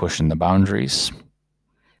keep pushing the boundaries?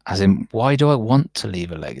 As in, why do I want to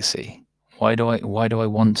leave a legacy? Why do I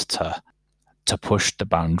want to push the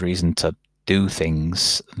boundaries and to do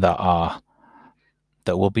things that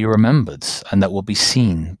will be remembered and that will be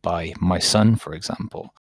seen by my son, for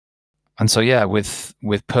example? And so, yeah, with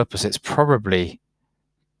purpose, it's probably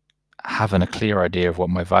having a clear idea of what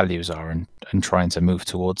my values are and trying to move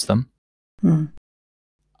towards them.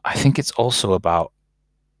 I think it's also about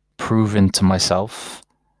proving to myself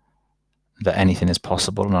that anything is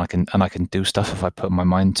possible, and I can do stuff if I put my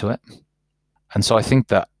mind to it. And so I think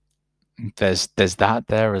that there's that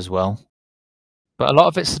there as well. But a lot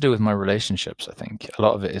of it's to do with my relationships. I think a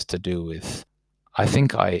lot of it is to do with, I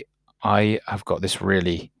think I have got this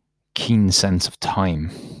really keen sense of time,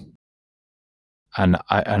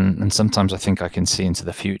 and sometimes I think I can see into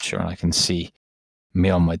the future, and I can see me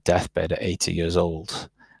on my deathbed at 80 years old.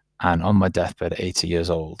 And on my deathbed at 80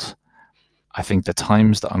 years old, I think the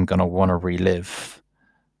times that I'm going to want to relive,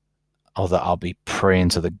 or that I'll be praying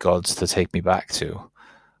to the gods to take me back to,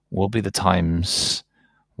 will be the times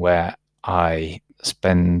where I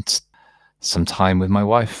spend some time with my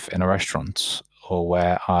wife in a restaurant, or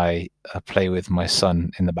where I play with my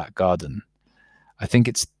son in the back garden. I think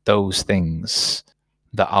it's those things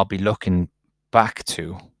that I'll be looking back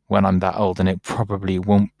to when I'm that old, and it probably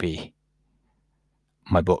won't be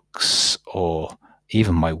my books or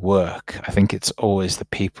even my work. I think it's always the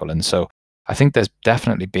people. And so I think there's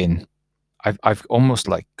definitely been, I've almost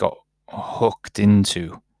like got hooked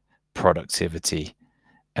into productivity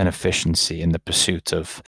and efficiency in the pursuit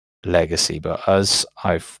of legacy. But as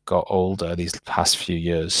I've got older these past few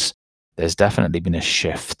years, there's definitely been a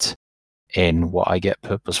shift in what I get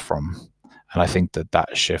purpose from. And I think that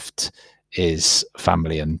that shift is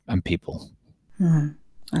family and people.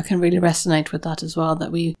 I can really resonate with that as well,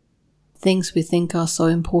 that things we think are so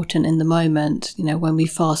important in the moment, when we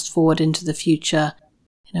fast forward into the future,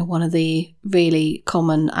 one of the really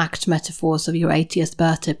common act metaphors of your 80th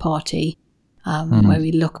birthday party, where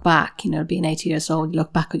we look back, being 80 years old, you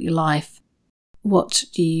look back at your life. What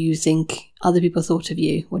do you think other people thought of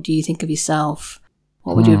you? What do you think of yourself?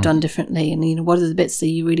 What would you have done differently? And, what are the bits that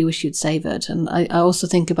you really wish you'd savoured? And I also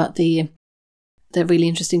think about the really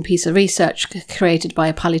interesting piece of research created by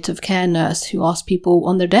a palliative care nurse who asked people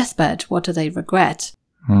on their deathbed, what do they regret?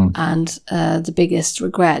 And the biggest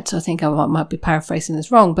regret, I think I might be paraphrasing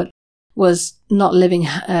this wrong, but was not living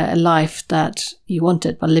a life that you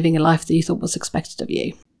wanted, but living a life that you thought was expected of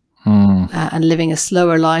you. And living a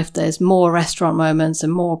slower life. There's more restaurant moments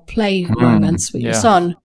and more play moments with your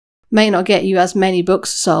son. May not get you as many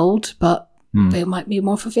books sold, but it might be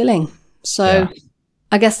more fulfilling. So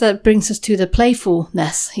I guess that brings us to the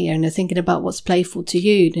playfulness here, thinking about what's playful to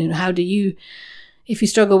you. How do you, if you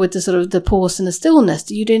struggle with the sort of the pause and the stillness,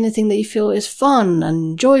 do you do anything that you feel is fun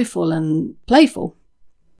and joyful and playful?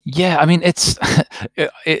 Yeah, I mean,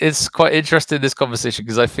 it's quite interesting, this conversation,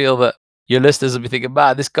 because I feel that your listeners will be thinking,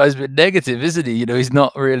 man, this guy's a bit negative, isn't he? He's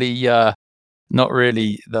not really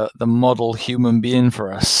the model human being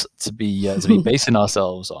for us to be basing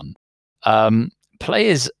ourselves on. Play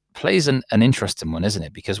is an interesting one, isn't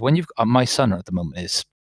it? Because when you've my son at the moment is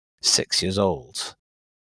 6 years old,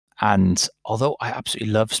 and although I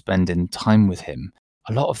absolutely love spending time with him,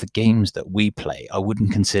 a lot of the games that we play I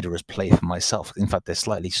wouldn't consider as play for myself. In fact, they're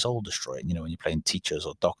slightly soul destroying. When you're playing teachers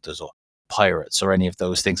or doctors or pirates or any of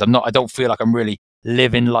those things, I don't feel like I'm really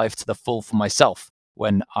living life to the full for myself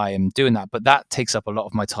when I am doing that. But that takes up a lot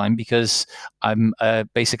of my time because I'm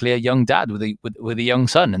basically a young dad with a young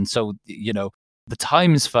son, and so the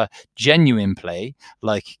times for genuine play,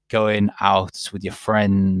 like going out with your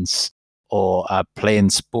friends or playing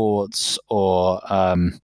sports or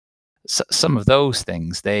some of those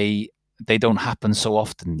things, they don't happen so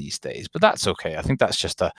often these days. But that's okay. I think that's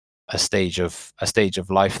just a stage of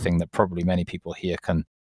life thing that probably many people here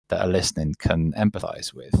that are listening can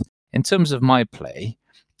empathize with. In terms of my play,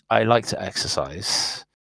 I like to exercise.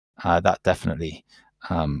 That definitely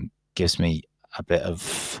gives me a bit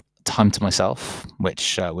of time to myself,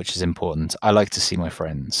 which is important. I like to see my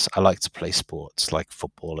friends. I like to play sports like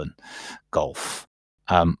football and golf.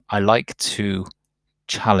 I like to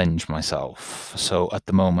challenge myself. So at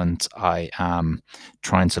the moment, I am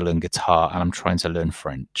trying to learn guitar and I'm trying to learn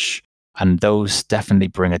French, and those definitely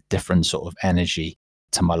bring a different sort of energy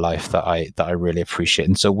to my life that I really appreciate,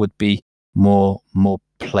 and so would be more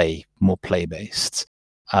play based.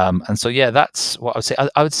 And so that's what I would say.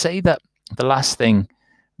 I would say that the last thing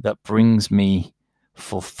that brings me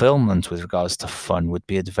fulfillment with regards to fun would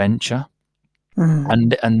be adventure.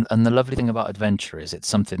 And the lovely thing about adventure is it's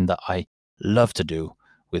something that I love to do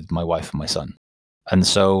with my wife and my son. And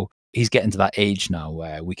so he's getting to that age now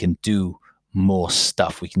where we can do more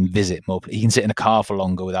stuff. We can visit more. He can sit in a car for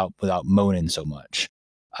longer without moaning so much.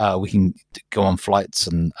 We can go on flights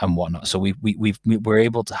and whatnot. So we're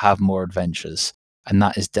able to have more adventures, and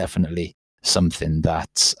that is definitely something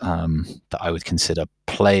that that I would consider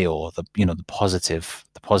play, or the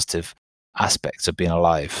positive aspects of being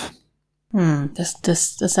alive. This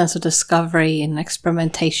the sense of discovery and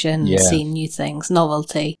experimentation, seeing new things,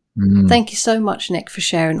 novelty. Thank you so much, Nick, for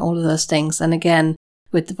sharing all of those things. And again,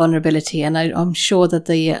 with the vulnerability, and I'm sure that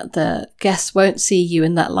the guests won't see you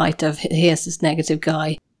in that light of here's this negative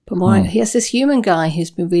guy, but more here's this human guy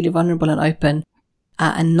who's been really vulnerable and open,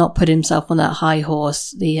 and not put himself on that high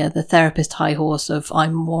horse, the therapist high horse of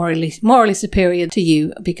I'm morally superior to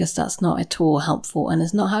you, because that's not at all helpful, and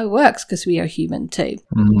it's not how it works, because we are human too.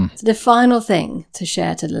 So the final thing to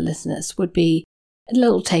share to the listeners would be a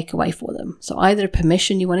little takeaway for them. So either a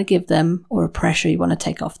permission you want to give them or a pressure you want to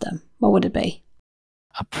take off them. What would it be?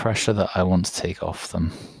 A pressure that I want to take off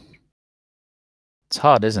them. It's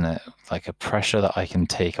hard, isn't it? Like a pressure that I can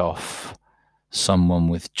take off someone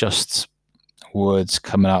with just words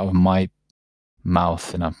coming out of my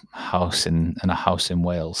mouth in a house in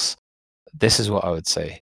Wales, this is what I would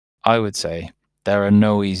say. I would say there are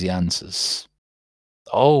no easy answers.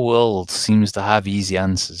 The whole world seems to have easy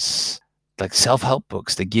answers. Like self-help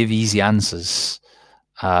books, they give easy answers.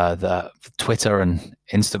 The Twitter and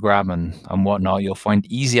Instagram and whatnot, you'll find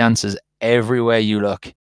easy answers everywhere you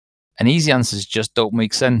look. And easy answers just don't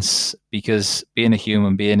make sense because being a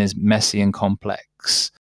human being is messy and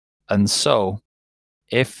complex. And so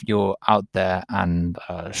if you're out there and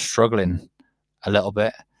struggling a little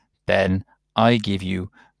bit, then I give you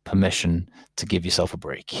permission to give yourself a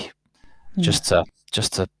break. Just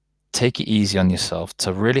to take it easy on yourself,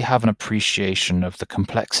 to really have an appreciation of the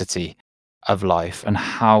complexity of life and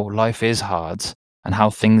how life is hard and how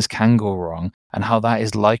things can go wrong and how that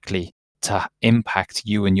is likely to impact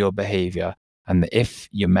you and your behavior. And that if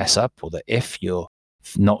you mess up or that if you're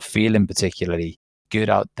not feeling particularly good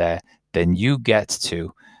out there, then you get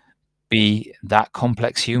to be that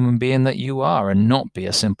complex human being that you are and not be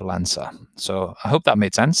a simple answer. So I hope that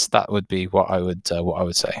made sense. That would be what I would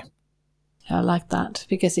say. I like that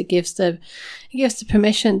because it gives the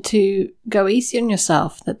permission to go easy on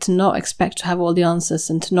yourself, that to not expect to have all the answers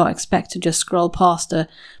and to not expect to just scroll past a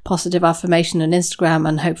positive affirmation on Instagram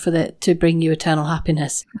and hope for it to bring you eternal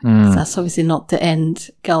happiness. That's obviously not the end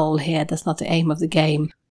goal here. That's not the aim of the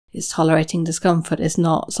game. Is tolerating discomfort is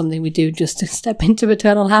not something we do just to step into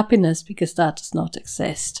eternal happiness, because that does not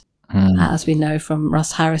exist, as we know from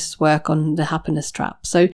Russ Harris's work on the happiness trap.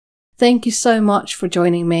 So thank you so much for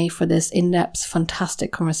joining me for this in-depth,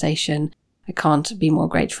 fantastic conversation. I can't be more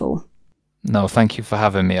grateful. No, thank you for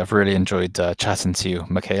having me. I've really enjoyed chatting to you,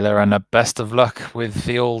 Michaela, and best of luck with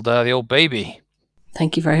the old baby.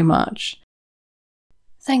 Thank you very much.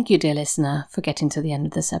 Thank you, dear listener, for getting to the end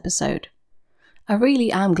of this episode. I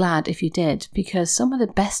really am glad if you did, because some of the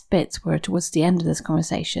best bits were towards the end of this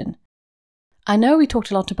conversation. I know we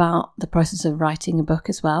talked a lot about the process of writing a book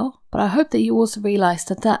as well, but I hope that you also realised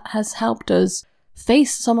that that has helped us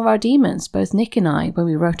face some of our demons, both Nick and I, when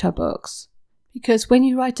we wrote our books. Because when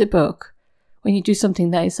you write a book, when you do something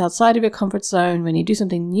that is outside of your comfort zone, when you do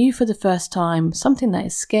something new for the first time, something that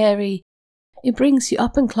is scary, it brings you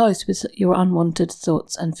up and close with your unwanted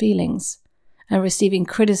thoughts and feelings. And receiving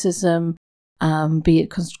criticism, be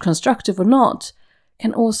it constructive or not,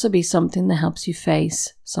 can also be something that helps you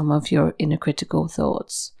face some of your inner critical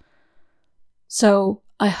thoughts. So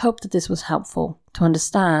I hope that this was helpful to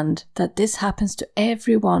understand that this happens to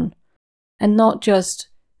everyone, and not just,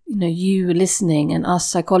 you listening and us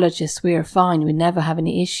psychologists, we are fine, we never have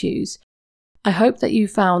any issues. I hope that you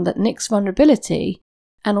found that Nick's vulnerability,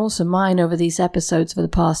 and also mine over these episodes for the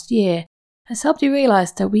past year, has helped you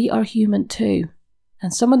realize that we are human too.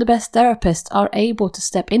 And some of the best therapists are able to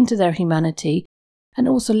step into their humanity and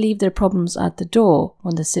also leave their problems at the door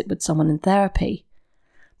when they sit with someone in therapy,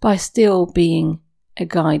 by still being a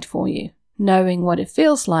guide for you, knowing what it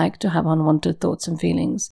feels like to have unwanted thoughts and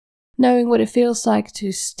feelings, knowing what it feels like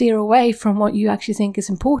to steer away from what you actually think is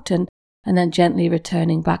important, and then gently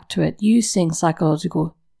returning back to it using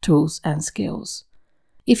psychological tools and skills.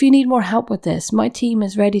 If you need more help with this, my team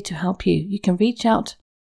is ready to help you. You can reach out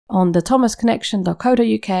on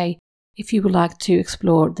thethomasconnection.co.uk if you would like to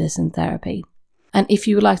explore this in therapy. And if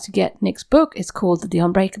you would like to get Nick's book, it's called The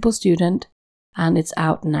Unbreakable Student, and it's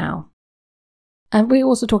out now. And we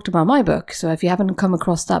also talked about my book, so if you haven't come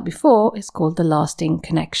across that before, it's called The Lasting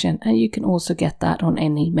Connection, and you can also get that on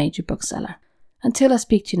any major bookseller. Until I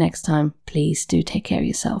speak to you next time, please do take care of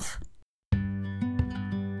yourself.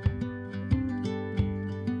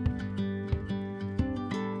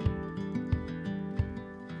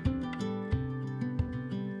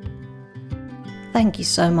 Thank you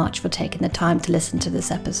so much for taking the time to listen to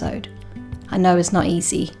this episode. I know it's not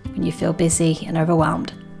easy when you feel busy and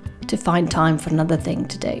overwhelmed to find time for another thing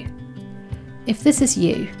to do. If this is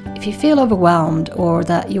you, if you feel overwhelmed or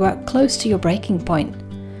that you are close to your breaking point,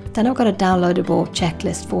 then I've got a downloadable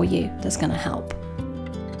checklist for you that's going to help.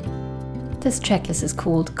 This checklist is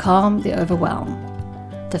called Calm the Overwhelm.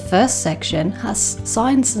 The first section has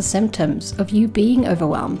signs and symptoms of you being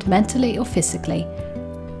overwhelmed mentally or physically,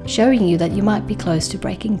 showing you that you might be close to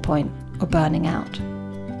breaking point or burning out.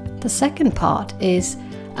 The second part is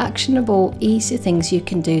actionable, easy things you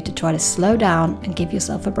can do to try to slow down and give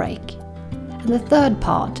yourself a break. And the third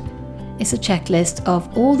part is a checklist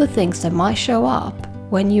of all the things that might show up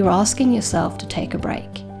when you're asking yourself to take a break.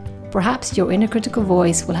 Perhaps your inner critical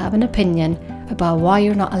voice will have an opinion about why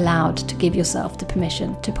you're not allowed to give yourself the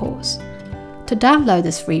permission to pause. To download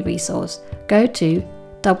this free resource, go to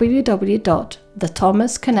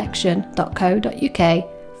www.thethomasconnection.co.uk/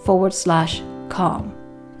 calm.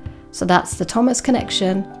 So that's the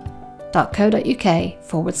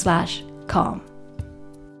thomasconnection.co.uk/calm.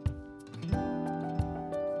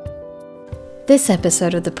 This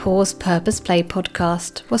episode of the Pause Purpose Play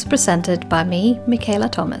podcast was presented by me, Michaela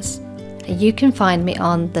Thomas, and you can find me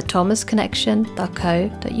on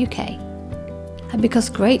thethomasconnection.co.uk. And because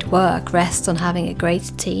great work rests on having a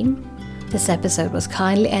great team, this episode was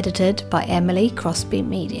kindly edited by Emily Crosby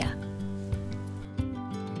Media.